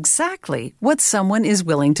worth exactly what someone is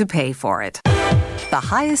willing to pay for it. The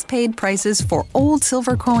highest paid prices for old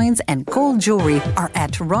silver coins and gold jewelry are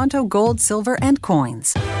at Toronto Gold, Silver and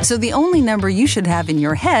Coins. So the only number you should have in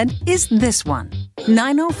your head is this one,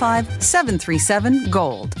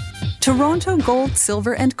 905-737-GOLD. Toronto Gold,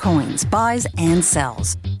 Silver and Coins buys and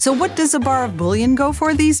sells. So what does a bar of bullion go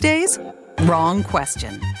for these days? Wrong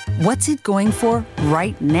question. What's it going for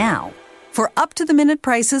right now? For up-to-the-minute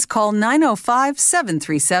prices, call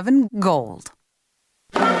 905-737-GOLD.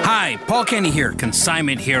 Hi, Paul Kenny here,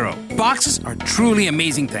 Consignment Hero. Boxes are truly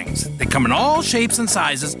amazing things. They come in all shapes and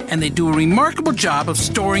sizes, and they do a remarkable job of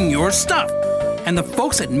storing your stuff. And the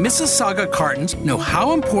folks at Mississauga Cartons know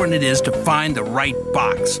how important it is to find the right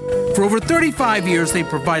box. For over 35 years, they've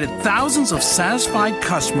provided thousands of satisfied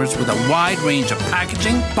customers with a wide range of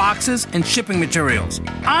packaging, boxes, and shipping materials.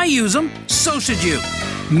 I use them, so should you.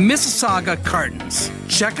 Mississauga Cartons.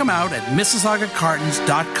 Check them out at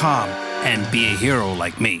MississaugaCartons.com and be a hero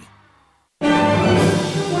like me.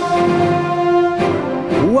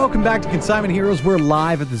 Welcome back to Consignment Heroes. We're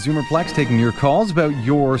live at the Zoomerplex taking your calls about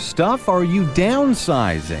your stuff. Are you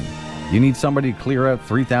downsizing? You need somebody to clear out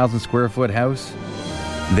 3,000 square foot house?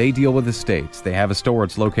 They deal with estates. They have a store.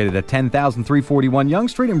 It's located at 10,341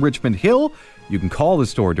 Yonge Street in Richmond Hill. You can call the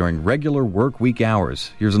store during regular work week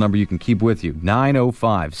hours. Here's a number you can keep with you,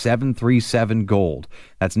 905-737-GOLD.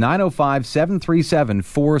 That's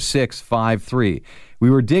 905-737-4653. We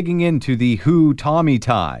were digging into the Who Tommy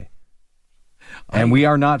tie, and we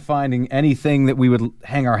are not finding anything that we would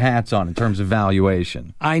hang our hats on in terms of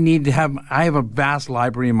valuation. I have a vast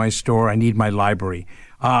library in my store. I need my library.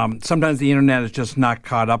 Sometimes the internet is just not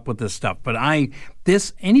caught up with this stuff. But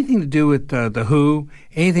anything to do with the Who,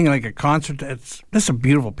 anything like a concert, this is a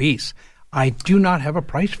beautiful piece. I do not have a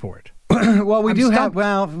price for it. Well, we do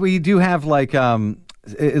have like,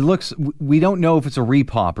 it looks, we don't know if it's a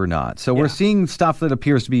repop or not. So we're seeing stuff that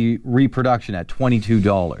appears to be reproduction at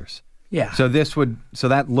 $22. Yeah. So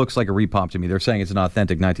that looks like a repop to me. They're saying it's an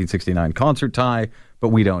authentic 1969 concert tie, but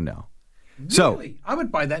we don't know. So really? I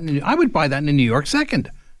would buy that in a New York second.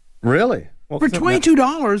 Really? Well, for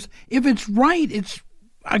 $22, if it's right, it's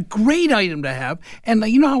a great item to have. And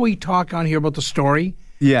you know how we talk on here about the story?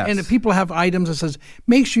 Yes. And if people have items that says,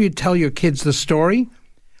 make sure you tell your kids the story.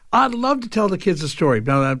 I'd love to tell the kids the story.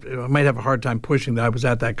 Now, I might have a hard time pushing that I was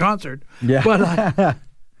at that concert. Yeah. But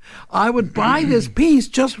I would buy this piece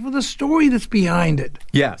just for the story that's behind it.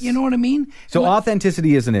 Yes. You know what I mean? So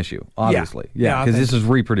authenticity is an issue, obviously. Yeah, because this is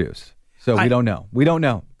reproduced. So we don't know. We don't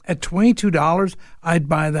know. At $22, I'd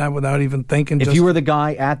buy that without even thinking. If you were the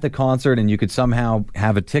guy at the concert and you could somehow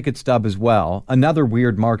have a ticket stub as well, another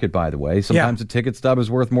weird market, by the way. Sometimes a ticket stub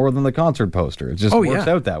is worth more than the concert poster. It just works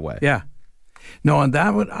out that way. Yeah. No, and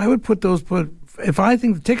I would put if I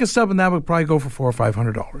think the ticket stub and that would probably go for $400 or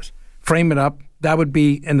 $500. Frame it up. That would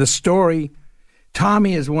be, and the story.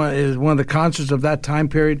 Tommy is one of the concerts of that time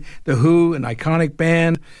period. The Who, an iconic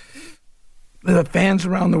band. The fans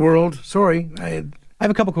around the world. Sorry, I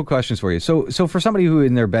have a couple quick questions for you. So for somebody who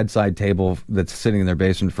in their bedside table that's sitting in their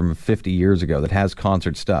basement from 50 years ago that has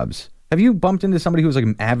concert stubs, have you bumped into somebody who was like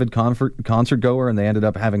an avid concert goer and they ended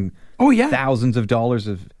up having thousands of dollars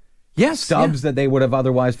of stubs that they would have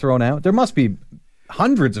otherwise thrown out? There must be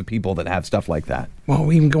hundreds of people that have stuff like that. Well,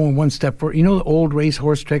 we even going one step further. You know the old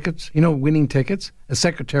racehorse tickets? You know, winning tickets? A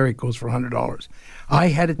Secretariat goes for $100. I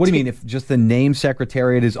had a What do you mean, if just the name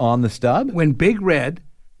Secretariat is on the stub? When Big Red,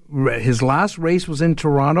 his last race was in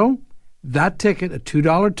Toronto, that ticket, a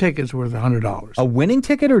 $2 ticket, is worth $100. A winning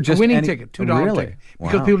ticket or just a winning ticket, $2 ticket.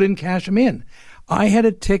 Because people didn't cash them in. I had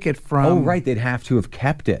a ticket from... Oh, right. They'd have to have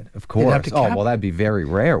kept it, of course. Well, that'd be very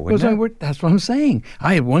rare, wouldn't it? That's what I'm saying.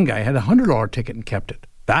 I had one guy had a $100 ticket and kept it.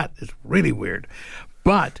 That is really weird.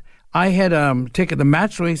 But I had a ticket, the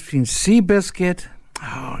match race between Seabiscuit...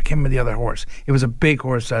 I can't remember the other horse. It was a big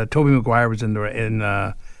horse. Toby Maguire was in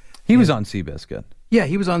he was on Seabiscuit. Yeah,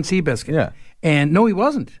 he was on Seabiscuit. Yeah. And no, he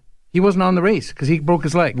wasn't. He wasn't on the race because he broke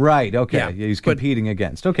his leg. Right, okay. Yeah, he's competing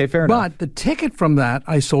against. Okay, fair enough. But the ticket from that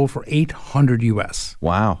I sold for $800 US.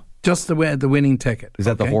 Wow. Just the winning ticket. Is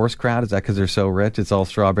that the horse crowd? Is that because they're so rich? It's all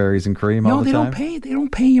strawberries and cream all the time? No, they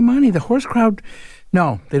don't pay you money. The horse crowd,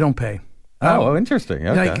 no, they don't pay. Interesting.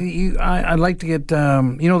 Okay. I'd like to get,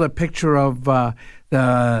 that picture of the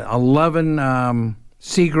 11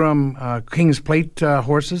 Seagram King's Plate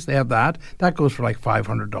horses. They have that. That goes for like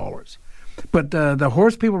 $500. But the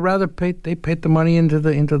horse people rather pay the money into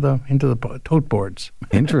the tote boards.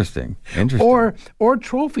 Interesting. Or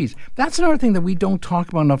trophies. That's another thing that we don't talk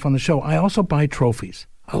about enough on the show. I also buy trophies.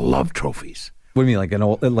 I love trophies. What do you mean, like an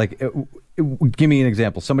old Give me an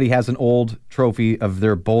example. Somebody has an old trophy of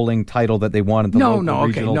their bowling title that they won at the local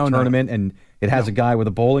regional tournament, and it has a guy with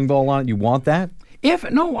a bowling ball on it. You want that?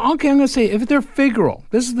 I'm going to say if they're figural.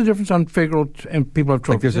 This is the difference on figural and people have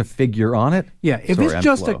trophies. Like there's a figure on it? Yeah. If it's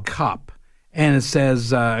just a cup and it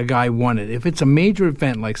says a guy won it, if it's a major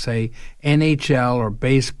event like, say, NHL or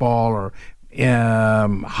baseball or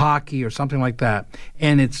hockey or something like that,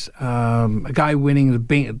 and it's a guy winning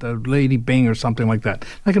the Lady Bing or something like that,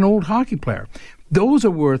 like an old hockey player, those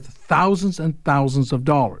are worth thousands and thousands of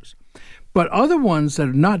dollars. But other ones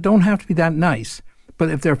that don't have to be that nice, but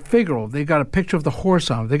if they're figural, they got a picture of the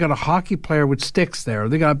horse on it, they got a hockey player with sticks there,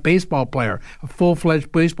 they got a baseball player, a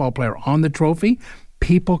full-fledged baseball player on the trophy,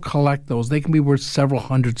 people collect those. They can be worth several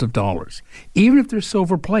hundreds of dollars, even if they're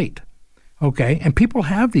silver plate. Okay? And people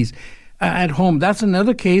have these at home. That's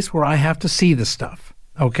another case where I have to see the stuff.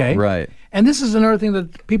 Okay? Right. And this is another thing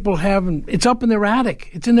that people have. It's up in their attic.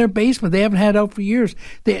 It's in their basement. They haven't had it out for years.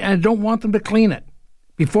 I don't want them to clean it.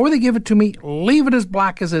 Before they give it to me, leave it as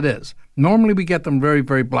black as it is. Normally we get them very,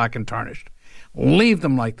 very black and tarnished. Leave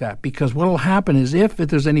them like that, because what will happen is if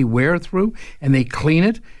there's any wear through and they clean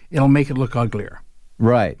it, it'll make it look uglier.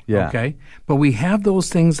 Right, yeah. Okay? But we have those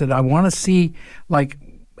things that I want to see, I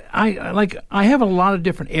have a lot of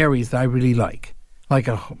different areas that I really like. Like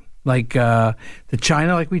the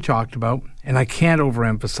China, like we talked about, and I can't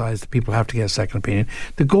overemphasize that people have to get a second opinion.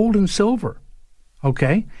 The gold and silver.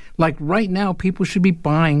 Okay? Like right now, people should be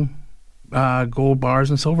buying gold bars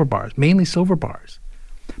and silver bars, mainly silver bars.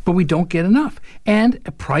 But we don't get enough. And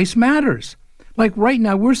price matters. Like right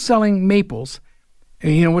now, we're selling maples.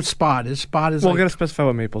 And you know what spot is? Spot is we're going to specify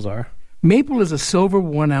what maples are. Maple is a silver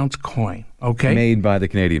 1-ounce coin, okay? Made by the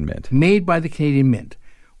Canadian Mint. Made by the Canadian Mint.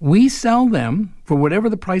 We sell them for whatever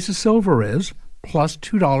the price of silver is, plus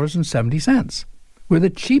 $2.70. We're the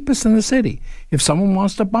cheapest in the city. If someone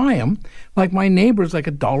wants to buy them, like my neighbor's like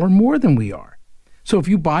 $1 more than we are. So if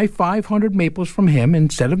you buy 500 maples from him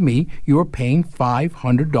instead of me, you're paying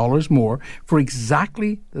 $500 more for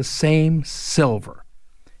exactly the same silver.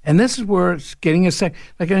 And this is where it's getting I say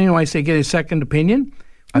get a second opinion.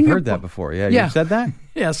 I've heard that before. Yeah, you said that?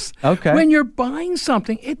 Yes. Okay. When you're buying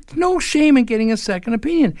something, it's no shame in getting a second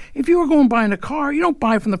opinion. If you were going buying a car, you don't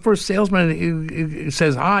buy from the first salesman who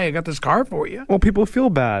says, "Hi, I got this car for you." Well, people feel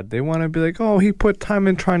bad. They want to be like, "Oh, he put time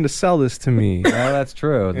in trying to sell this to me." Yeah, that's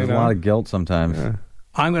true. There's a lot of guilt sometimes. Yeah.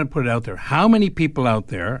 I'm going to put it out there. How many people out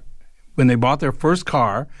there, when they bought their first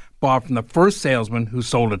car, bought from the first salesman who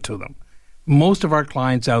sold it to them? Most of our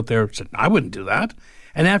clients out there said, "I wouldn't do that."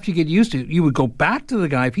 And after you get used to it, you would go back to the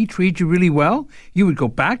guy. If he treats you really well, you would go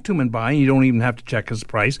back to him and buy, and you don't even have to check his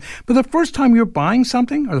price. But the first time you're buying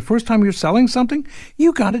something or the first time you're selling something,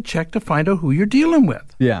 you got to check to find out who you're dealing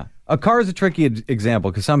with. Yeah. A car is a tricky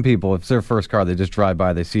example because some people, if it's their first car, they just drive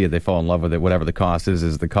by, they see it, they fall in love with it. Whatever the cost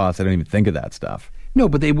is the cost. They don't even think of that stuff. No,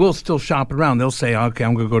 but they will still shop around. They'll say, "Okay,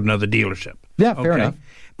 I'm going to go to another dealership." Yeah, fair enough.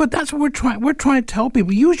 But that's what we're trying to tell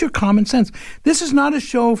people. Use your common sense. This is not a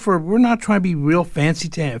show we're not trying to be real fancy,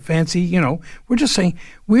 We're just saying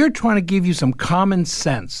we're trying to give you some common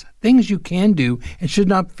sense, things you can do and should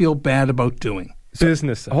not feel bad about doing.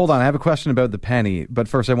 Business. Hold on, I have a question about the penny, but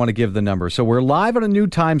first I want to give the number. So we're live on a new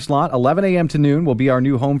time slot, 11 a.m. to noon will be our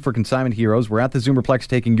new home for Consignment Heroes. We're at the Zoomerplex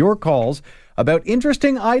taking your calls about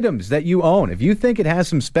interesting items that you own. If you think it has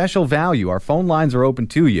some special value, our phone lines are open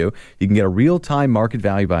to you. You can get a real-time market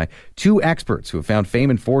value by two experts who have found fame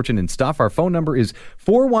and fortune in stuff. Our phone number is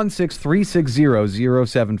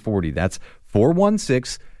 416-360-0740. That's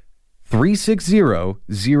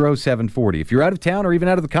 416-360-0740. If you're out of town or even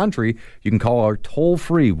out of the country, you can call our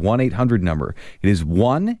toll-free 1-800 number. It is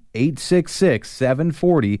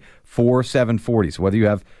 1-866-740-4740. So whether you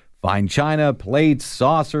have fine china, plates,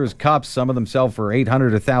 saucers, cups, some of them sell for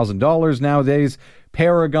 $800 to $1,000 nowadays.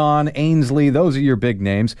 Paragon, Ainsley, those are your big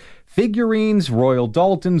names. Figurines, Royal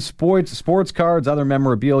Dalton, sports cards, other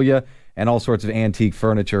memorabilia, and all sorts of antique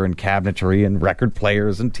furniture and cabinetry and record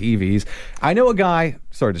players and TVs. I know a guy,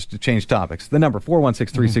 sorry, just to change topics, the number,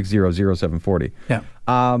 416-360-0740. Yeah.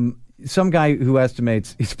 Some guy who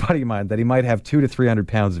estimates, he's a buddy of mine, that he might have 200 to 300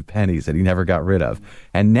 pounds of pennies that he never got rid of.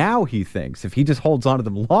 And now he thinks if he just holds on to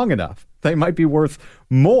them long enough, they might be worth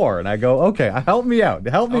more. And I go, okay, help me out.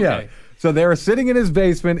 So they're sitting in his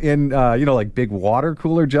basement in, like big water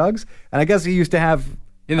cooler jugs. And I guess he used to have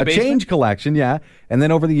a change collection, yeah. And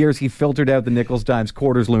then over the years, he filtered out the nickels, dimes,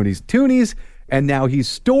 quarters, loonies, toonies. And now he's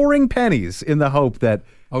storing pennies in the hope that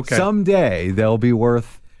someday they'll be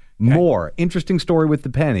worth more. Interesting story with the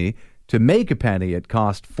penny. to make a penny, it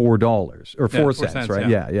cost $4 or 4 cents, right?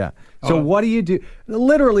 Yeah. So what do you do?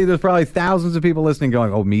 Literally, there's probably thousands of people listening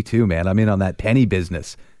going, oh, me too, man. I'm in on that penny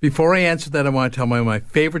business. Before I answer that, I want to tell one of my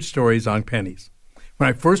favorite stories on pennies. When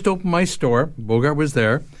I first opened my store, Bogart was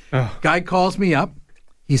there. Guy calls me up.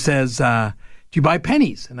 He says, do you buy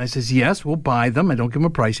pennies? And I says, yes, we'll buy them. I don't give him a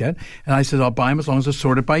price yet. And I said, I'll buy them as long as they're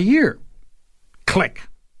sorted by year. Click.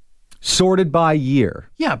 Sorted by year.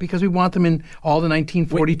 Yeah, because we want them in all the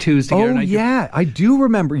 1942s together. Oh, yeah. I do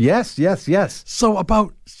remember. Yes. So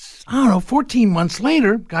about, 14 months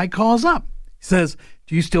later, guy calls up. He says,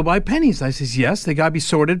 do you still buy pennies? I says, yes, they got to be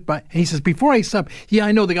sorted by, and he says, before I stop, yeah,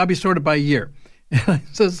 I know, they got to be sorted by year. And I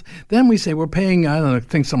says, then we say, we're paying, I don't know, I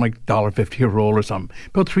think something like $1.50 a roll or something,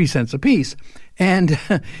 about 3 cents a piece. And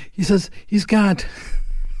he says, he's got...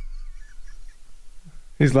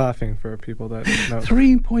 He's laughing for people that know.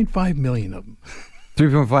 3.5 million of them.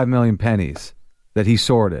 3.5 million pennies that he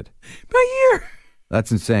sorted. By year.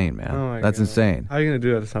 That's insane, man. Oh That's God. insane. How are you going to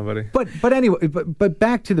do that to somebody? But anyway, but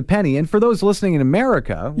back to the penny. And for those listening in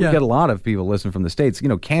America, we get a lot of people listening from the States. You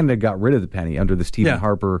know, Canada got rid of the penny under the Stephen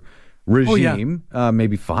Harper regime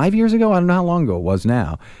maybe 5 years ago. I don't know how long ago it was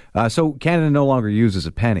now. So Canada no longer uses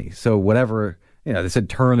a penny. So whatever, they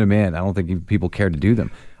said turn them in. I don't think people cared to do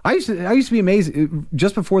them. I used to be amazed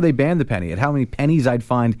just before they banned the penny at how many pennies I'd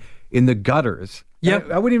find in the gutters. Yeah,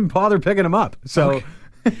 I wouldn't even bother picking them up. So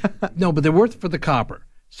no, but they're worth it for the copper.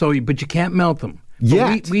 So, but you can't melt them.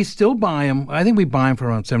 Yeah, we still buy them. I think we buy them for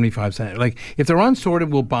around 75 cents. Like if they're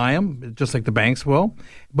unsorted, we'll buy them just like the banks will,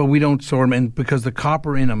 but we don't sort them. And because the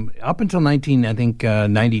copper in them up until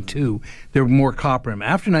 92, there were more copper in them.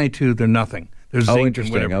 After 92, they're nothing. There's zinc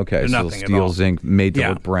interesting. And whatever. Okay, they're so nothing steel zinc made to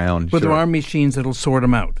look brown. But there are machines that'll sort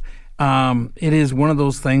them out. It is one of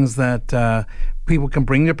those things that people can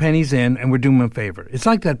bring their pennies in, and we're doing them a favor. It's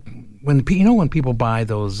like that when people buy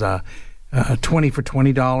those 20 for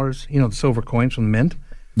 $20, the silver coins from the mint.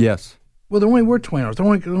 Yes. Well, they're only worth $20. They're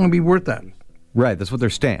only going to be worth that. Right. That's what they're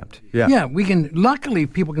stamped. Yeah. Yeah. We can. Luckily,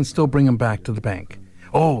 people can still bring them back to the bank.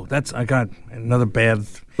 Oh, I got another bad.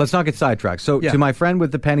 Let's not get sidetracked. So, to my friend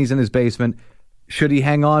with the pennies in his basement, should he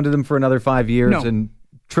hang on to them for another 5 years and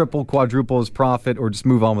triple, quadruple his profit, or just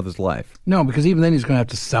move on with his life? No, because even then he's going to have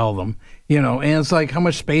to sell them, and it's like how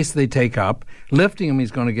much space they take up. Lifting them,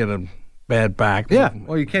 he's going to get a bad back. Yeah,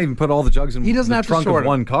 well, you can't even put all the jugs in the trunk of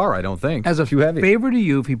one car, I don't think. As a favor to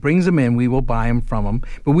you, if he brings them in, we will buy them from him.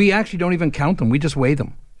 But we actually don't even count them. We just weigh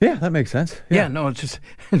them. Yeah, that makes sense. Yeah, no, it's just,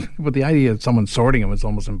 but the idea of someone sorting them is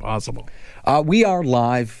almost impossible. We are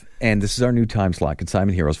live, and this is our new time slot.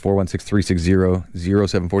 Consignment Heroes,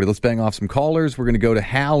 416-360-0740. Let's bang off some callers. We're going to go to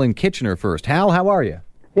Hal in Kitchener first. Hal, how are you?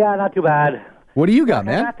 Yeah, not too bad. What do you got,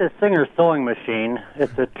 man? I got this Singer sewing machine.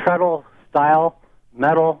 It's a treadle style,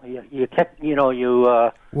 metal. You kick, you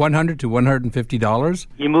 $100 to $150.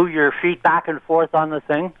 You move your feet back and forth on the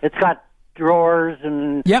thing. It's got drawers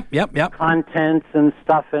and contents and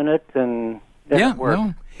stuff in it, and it works.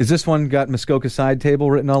 No. Is this one got Muskoka side table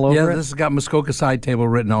written all over it? Yeah, this has got Muskoka side table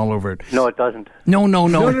written all over it. No, it doesn't. No. No.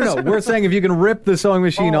 We're saying if you can rip the sewing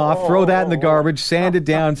machine off, throw that in the garbage, sand it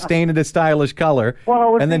down, stain it a stylish color,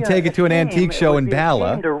 and then take it to an antique show in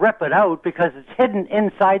Bala. To rip it out because it's hidden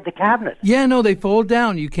inside the cabinet. Yeah, no, they fold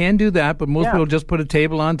down. You can do that, but most people just put a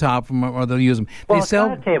table on top, or they'll use them. Well, they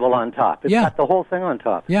sell a table on top. It's got the whole thing on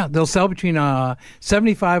top. Yeah, they'll sell between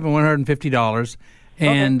 $75 and $150,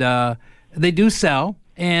 and they do sell.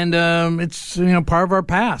 And it's part of our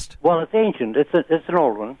past. Well, it's ancient. It's an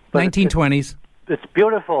old one. 1920s. It's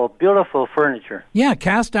beautiful, beautiful furniture. Yeah,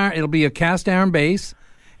 cast iron. It'll be a cast iron base,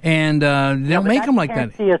 and they don't make them like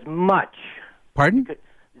that. You can't see as much. Pardon?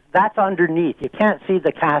 That's underneath. You can't see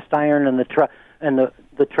the cast iron and the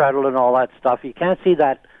treadle and all that stuff. You can't see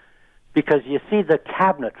that because you see the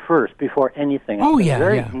cabinet first before anything. Oh, it's yeah, a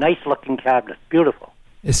very nice looking cabinet. Beautiful.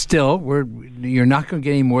 Still, you're not going to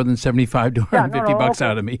get any more than $75 to $150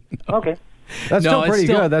 out of me. No. Okay. That's still pretty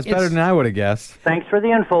good. That's better than I would have guessed. Thanks for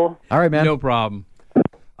the info. All right, man. No problem.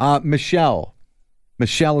 Michelle.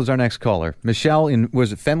 Michelle is our next caller. Michelle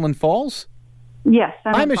was it Fenland Falls? Yes.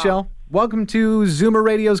 Hi, Michelle. Welcome to Zoomer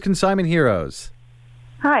Radio's Consignment Heroes.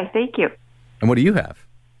 Hi, thank you. And what do you have?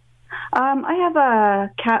 I have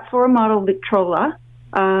a Cat 4 model Victrola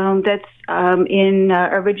that's in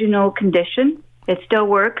original condition. It still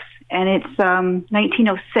works, and it's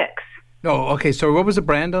 1906. Oh, okay. So what was the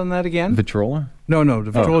brand on that again? Victrola? No. The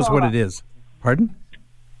Victrola is what it is. Pardon?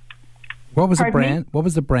 What was the brand? Me? What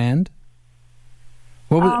was the brand?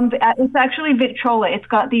 It's actually Victrola. It's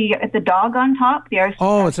got the dog on top. The RCA.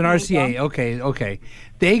 Oh, it's an RCA. Okay.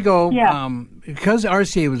 They go because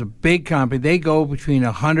RCA was a big company. They go between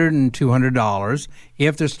 $100 and $200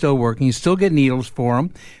 if they're still working. You still get needles for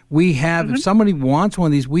them. We have if somebody wants one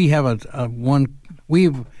of these, we have a one.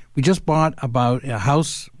 We just bought about a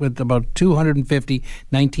house with about 250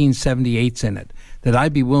 1978s in it that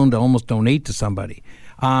I'd be willing to almost donate to somebody.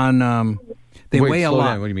 They weigh a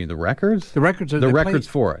lot. What do you mean, the records? The records are the records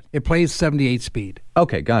for it. It plays 78 speed.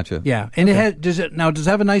 Okay, gotcha. Yeah, and does it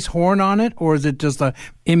have a nice horn on it, or is it just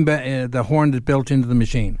the horn that's built into the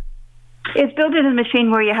machine? It's built into the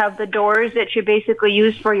machine where you have the doors that you basically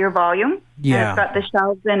use for your volume. Yeah, and it's got the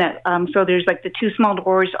shelves in it. So there's like the two small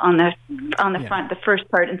doors on the front. The first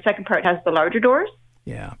part and second part has the larger doors.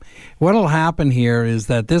 Yeah. What'll happen here is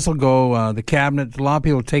that this will go, the cabinet, a lot of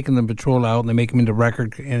people are taking the Victrola out and they make them into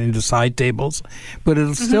record and into side tables, but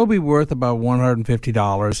it'll still be worth about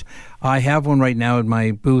 $150. I have one right now at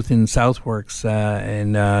my booth in Southworks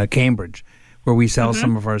in Cambridge where we sell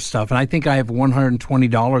some of our stuff, and I think I have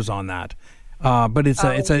 $120 on that. But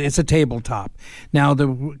it's a tabletop. Now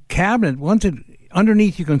the cabinet,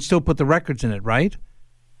 underneath you can still put the records in it, right?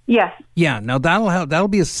 Yes. Yeah. Now that'll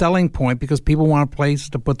be a selling point because people want a place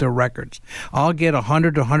to put their records. I'll get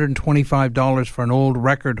 $100 to $125 for an old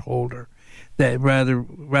record holder, that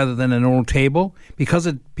rather than an old table, because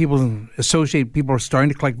people are starting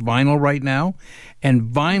to collect vinyl right now, and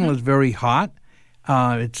vinyl is very hot.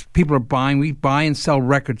 People are buying. We buy and sell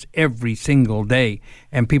records every single day,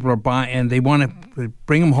 and people are buying, and they want to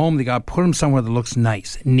bring them home. They got to put them somewhere that looks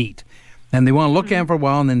nice, and neat. And they want to look at them for a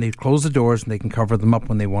while, and then they close the doors, and they can cover them up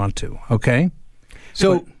when they want to, okay?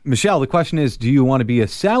 So, Michelle, the question is, do you want to be a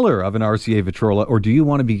seller of an RCA Victrola, or do you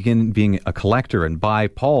want to begin being a collector and buy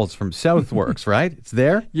Paul's from Southworks, right? It's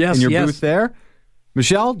there? Yes, in your booth there?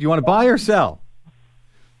 Michelle, do you want to buy or sell?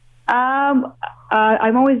 I'm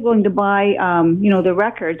always willing to buy, the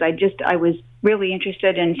records. I was really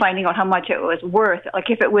interested in finding out how much it was worth. Like,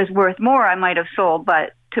 if it was worth more, I might have sold,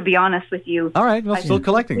 but to be honest with you. All right, well, still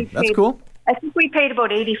collecting. That's cool. I think we paid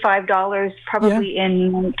about $85 probably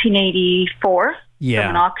in 1984 from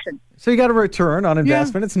an auction. So you got a return on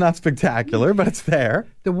investment. It's not spectacular, but it's there.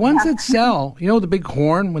 The ones that sell, the big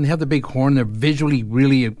horn, when they have the big horn, they're visually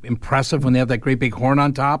really impressive when they have that great big horn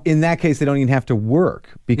on top. In that case, they don't even have to work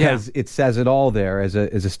because it says it all there as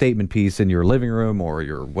a statement piece in your living room or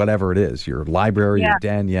your whatever it is, your library, your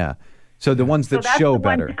den, So the ones that show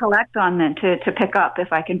better. That's the one to collect on then, to pick up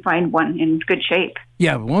if I can find one in good shape.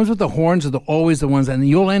 Yeah, the ones with the horns are always the ones, and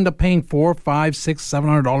you'll end up paying $400, $500,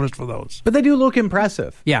 $600, $700 for those. But they do look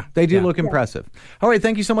impressive. Yeah. They do look impressive. All right,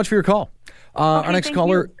 thank you so much for your call. Our next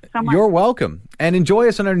caller, you're welcome. And enjoy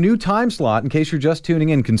us on our new time slot. In case you're just tuning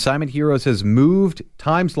in, Consignment Heroes has moved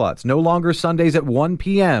time slots. No longer Sundays at 1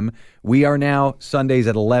 p.m. We are now Sundays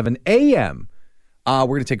at 11 a.m. We're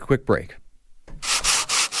going to take a quick break.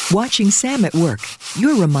 Watching Sam at work,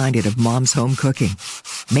 you're reminded of Mom's home cooking.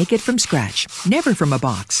 Make it from scratch, never from a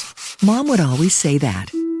box. Mom would always say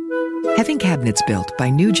that. Having cabinets built by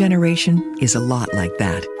New Generation is a lot like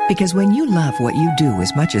that. Because when you love what you do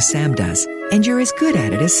as much as Sam does, and you're as good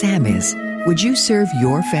at it as Sam is, would you serve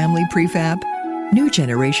your family prefab? New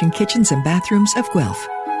Generation kitchens and bathrooms of Guelph.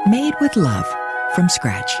 Made with love. From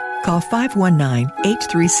scratch. Call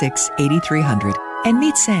 519-836-8300 and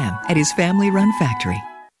meet Sam at his family-run factory.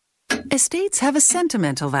 Estates have a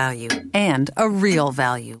sentimental value and a real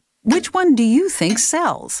value. Which one do you think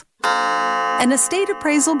sells? An estate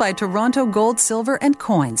appraisal by Toronto Gold, Silver and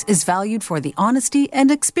Coins is valued for the honesty and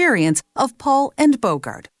experience of Paul and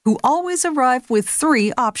Bogart, who always arrive with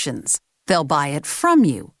 3 options. They'll buy it from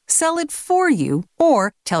you, sell it for you,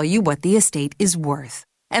 or tell you what the estate is worth.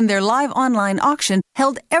 And their live online auction,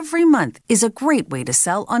 held every month, is a great way to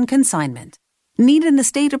sell on consignment. Need an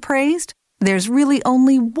estate appraised? There's really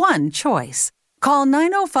only one choice. Call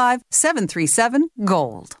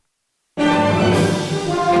 905-737-GOLD.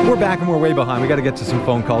 We're back and we're way behind. We got to get to some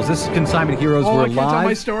phone calls. This is Consignment Heroes. We're live. Tell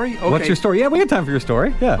my story? Okay. What's your story? Yeah, we got time for your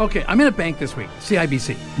story. Yeah. Okay, I'm in a bank this week,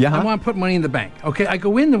 CIBC. Yeah. I want to put money in the bank. Okay, I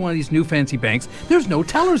go into one of these new fancy banks. There's no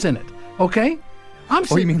tellers in it. Okay,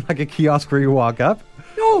 Oh, you mean like a kiosk where you walk up?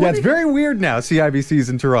 No. Yeah, it's very weird now. CIBC's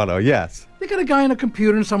in Toronto. Yes. They got a guy on a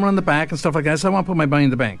computer and someone on the back and stuff like that. So I want to put my money in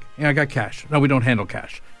the bank. Yeah, I got cash. No, we don't handle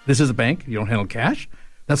cash. This is a bank. You don't handle cash.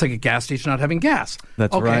 That's like a gas station not having gas.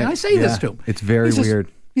 That's right. Okay, and I say this to him. It's very weird.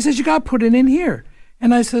 He says, you got to put it in here.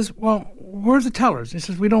 And I says, well, where's the tellers? He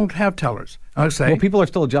says, we don't have tellers. I say, well, people are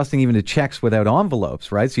still adjusting even to checks without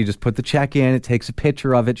envelopes, right? So you just put the check in, it takes a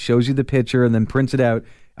picture of it, shows you the picture, and then prints it out.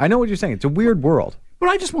 I know what you're saying. It's a weird world. But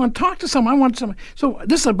I just want to talk to someone. I want someone. So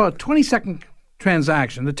this is about 20-second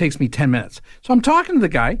transaction that takes me 10 minutes. So I'm talking to the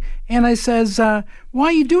guy, and I says, why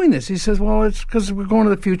are you doing this? He says, well, it's because we're going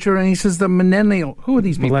to the future. And he says, the millennial, who are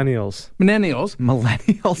these people? Millennials,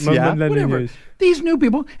 yeah. Whatever. These new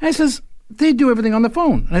people. And I says, they do everything on the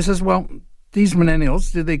phone. And I says, well, these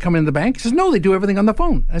millennials, did they come in the bank? He says, no, they do everything on the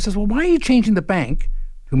phone. And I says, well, why are you changing the bank,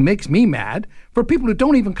 who makes me mad, for people who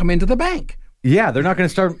don't even come into the bank? Yeah, they're not going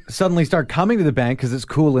to suddenly start coming to the bank because it's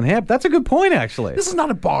cool and hip. That's a good point, actually. This is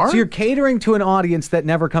not a bar. So you're catering to an audience that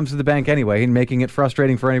never comes to the bank anyway and making it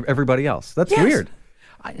frustrating for everybody else. That's weird.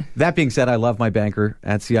 That being said, I love my banker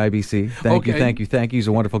at CIBC. Thank you. He's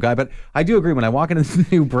a wonderful guy. But I do agree, when I walk into the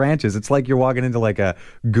new branches, it's like you're walking into like a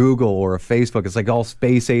Google or a Facebook. It's like all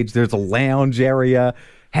space age. There's a lounge area,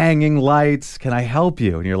 hanging lights. Can I help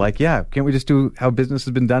you? And you're like, yeah, can't we just do how business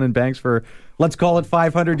has been done in banks for, let's call it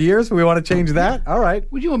 500 years? We want to change that? All right.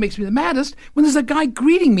 Well, you know what makes me the maddest? When there's a guy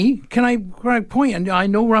greeting me, can I point? And I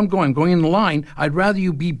know where I'm going in the line. I'd rather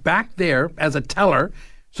you be back there as a teller,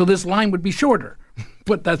 so this line would be shorter.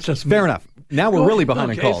 But that's just fair enough. Now we're really behind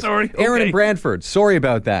on calls. Sorry. Aaron in Brantford, sorry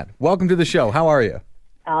about that. Welcome to the show. How are you?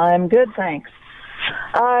 I'm good, thanks.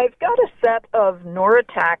 I've got a set of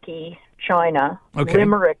Noritake china. Okay.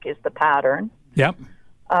 Limerick is the pattern. Yep.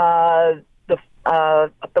 I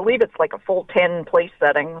believe it's like a full 10 place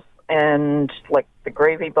settings, and like the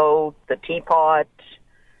gravy boat, the teapot,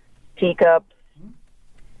 teacup.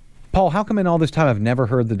 Paul, how come in all this time I've never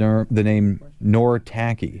heard the name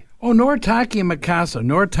Noritake? Oh, Noritake and Mikasa.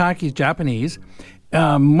 Noritake is Japanese.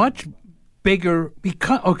 Much bigger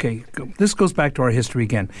this goes back to our history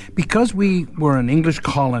again. Because we were an English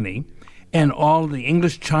colony and all the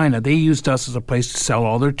English china, they used us as a place to sell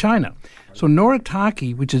all their china. So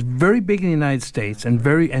Noritake, which is very big in the United States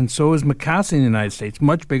and so is Mikasa in the United States,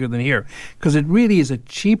 much bigger than here, because it really is a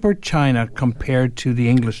cheaper china compared to the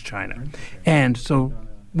English china. And so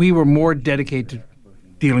we were more dedicated to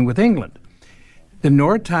dealing with England. The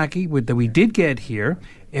Noritake that we did get here,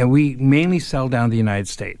 and we mainly sell down the United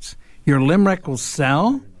States. Your Limerick will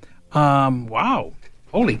sell. Wow.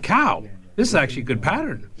 Holy cow. This is actually a good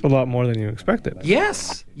pattern. It's a lot more than you expected.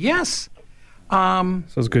 Yes. So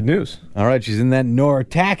it's good news. All right, she's in that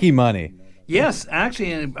Noritake money. Yes,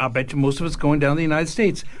 actually, and I'll bet you most of it's going down the United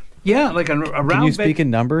States. Yeah, like a round... Can you speak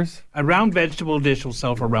in numbers? A round vegetable dish will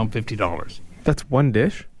sell for around $50. That's one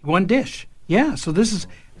dish? One dish. Yeah, so this is...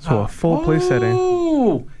 So a full place setting.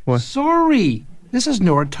 Oh, sorry. This is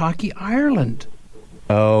Noritake, Ireland.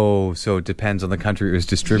 Oh, so it depends on the country it was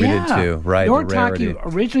distributed to, right? Noritake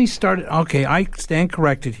originally started... Okay, I stand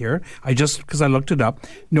corrected here. Because I looked it up.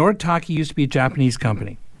 Noritake used to be a Japanese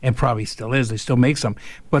company, and probably still is. They still make some.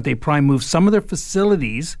 But they probably moved some of their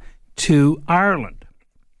facilities to Ireland.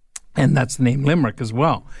 And that's the name Limerick as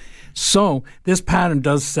well. So this pattern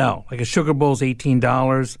does sell. Like a sugar bowl is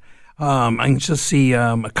 $18. I can just see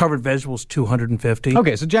a covered vegetable is $250.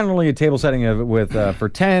 Okay, so generally a table setting with for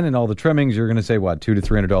 10 and all the trimmings, you're going to say what, $200 to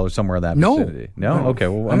 $300 somewhere in that vicinity? No. Okay.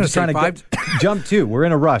 Well, I'm just trying to jump to. We're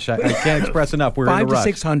in a rush. I can't express enough. We're in a rush.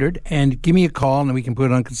 $500 to $600, and give me a call and we can put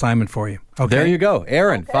it on consignment for you. Okay. There you go,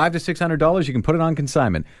 Aaron. $500 to $600. You can put it on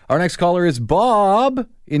consignment. Our next caller is Bob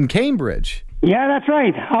in Cambridge. Yeah, that's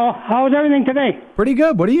right. How's everything today? Pretty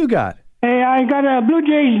good. What do you got? Hey, I got a Blue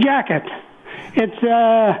Jays jacket.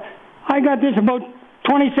 It's I got this about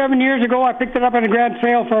 27 years ago. I picked it up at a grad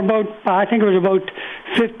sale for about, I think it was about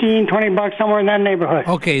 $15-20, somewhere in that neighborhood.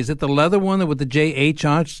 Okay, is it the leather one with the JH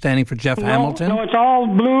on it, standing for Jeff Hamilton? No, it's all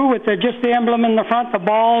blue with just the emblem in the front, the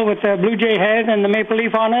ball with the Blue Jay head and the maple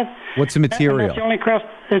leaf on it. What's the material? That's the only crest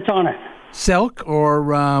that's on it. Silk or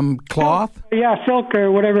cloth? Silk. Yeah, silk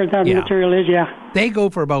or whatever that material is, yeah. They go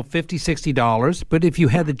for about $50, $60. But if you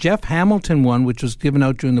had the Jeff Hamilton one, which was given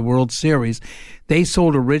out during the World Series, they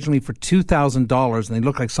sold originally for $2,000, and they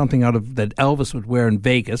look like something out of that Elvis would wear in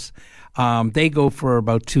Vegas. They go for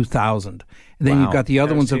about $2,000. And then you've got the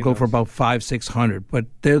other ones that go for about $500, $600. But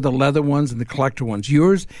they're the leather ones and the collector ones.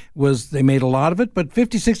 Yours was, they made a lot of it, but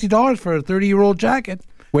 $50, $60 for a 30-year-old jacket.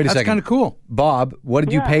 Wait a second. That's kind of cool. Bob, what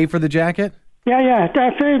did you pay for the jacket? Yeah.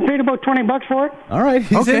 I paid about $20 for it. All right.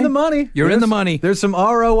 He's in the money. You're in the money. There's some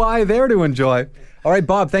ROI there to enjoy. All right,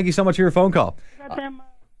 Bob, thank you so much for your phone call.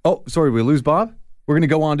 Sorry, we lose Bob? We're going to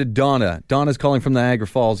go on to Donna. Donna's calling from the Niagara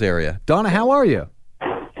Falls area. Donna, how are you?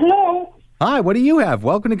 Hello. Hi, what do you have?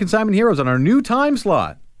 Welcome to Consignment Heroes on our new time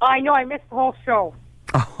slot. I know, I missed the whole show.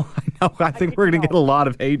 Oh, I know. I think we're going to get a lot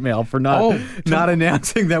of hate mail for not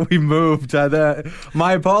announcing that we moved.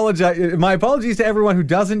 My apologies to everyone who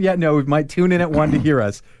doesn't yet know, who might tune in at 1 to hear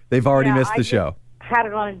us. They've already missed the show. Had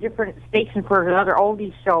it on a different station for another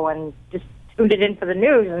oldies show and just tuned it in for the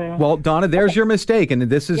news. And Well, Donna, there's your mistake, and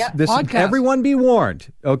this is Podcast. everyone be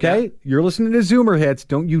warned. Okay, you're listening to Zoomer Hits.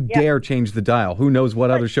 Don't you dare change the dial. Who knows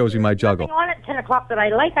what other shows you might juggle? nothing on at 10 o'clock that I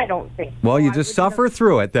like, I don't think. Well, So you I just would suffer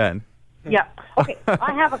through it then. Yeah. Okay.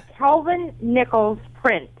 I have a Calvin Nichols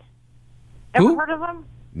print. Ever Who? heard of him?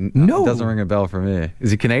 No. It doesn't ring a bell for me.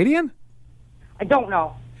 Is he Canadian? I don't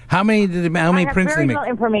know. How many I have prints did very he make? little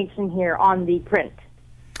information here on the print.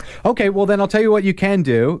 Okay, well then I'll tell you what you can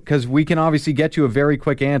do, because we can obviously get you a very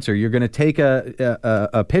quick answer. You're going to take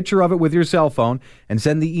a picture of it with your cell phone and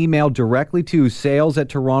send the email directly to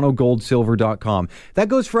sales@torontogoldsilver.com. That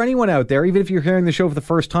goes for anyone out there, even if you're hearing the show for the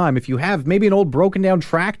first time. If you have maybe an old broken down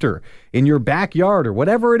tractor in your backyard or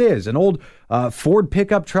whatever it is, an old Ford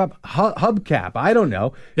pickup truck hubcap, I don't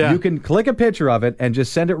know, you can click a picture of it and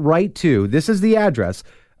just send it right to, this is the address,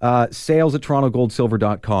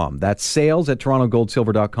 sales@torontogoldsilver.com. That's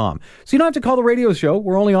sales@torontogoldsilver.com. So you don't have to call the radio show.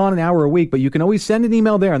 We're only on an hour a week, but you can always send an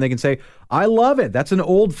email there and they can say, I love it. That's an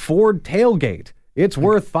old Ford tailgate. It's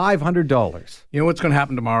worth $500. You know what's going to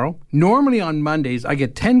happen tomorrow? Normally on Mondays, I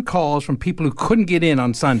get 10 calls from people who couldn't get in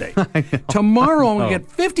on Sunday. Tomorrow, I'm going to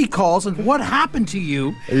get 50 calls on what happened to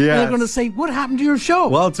you. And they're going to say, what happened to your show?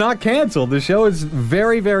 Well, it's not canceled. The show is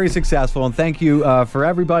very, very successful. And thank you for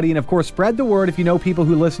everybody. And, of course, spread the word if you know people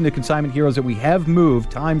who listen to Consignment Heroes that we have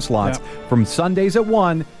moved time slots from Sundays at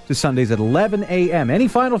 1 to Sundays at 11 a.m. Any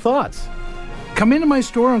final thoughts? Come into my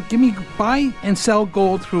store and buy and sell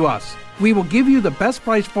gold through us. We will give you the best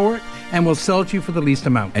price for it, and we'll sell it to you for the least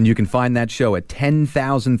amount. And you can find that show at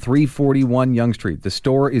 10,341 Yonge Street. The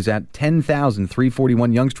store is at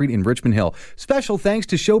 10,341 Yonge Street in Richmond Hill. Special thanks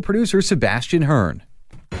to show producer Sebastian Hearn.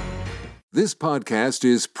 This podcast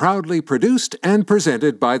is proudly produced and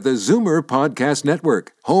presented by the Zoomer Podcast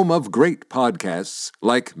Network, home of great podcasts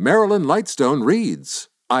like Marilyn Lightstone Reads,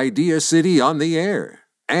 Idea City on the Air,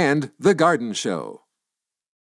 and The Garden Show.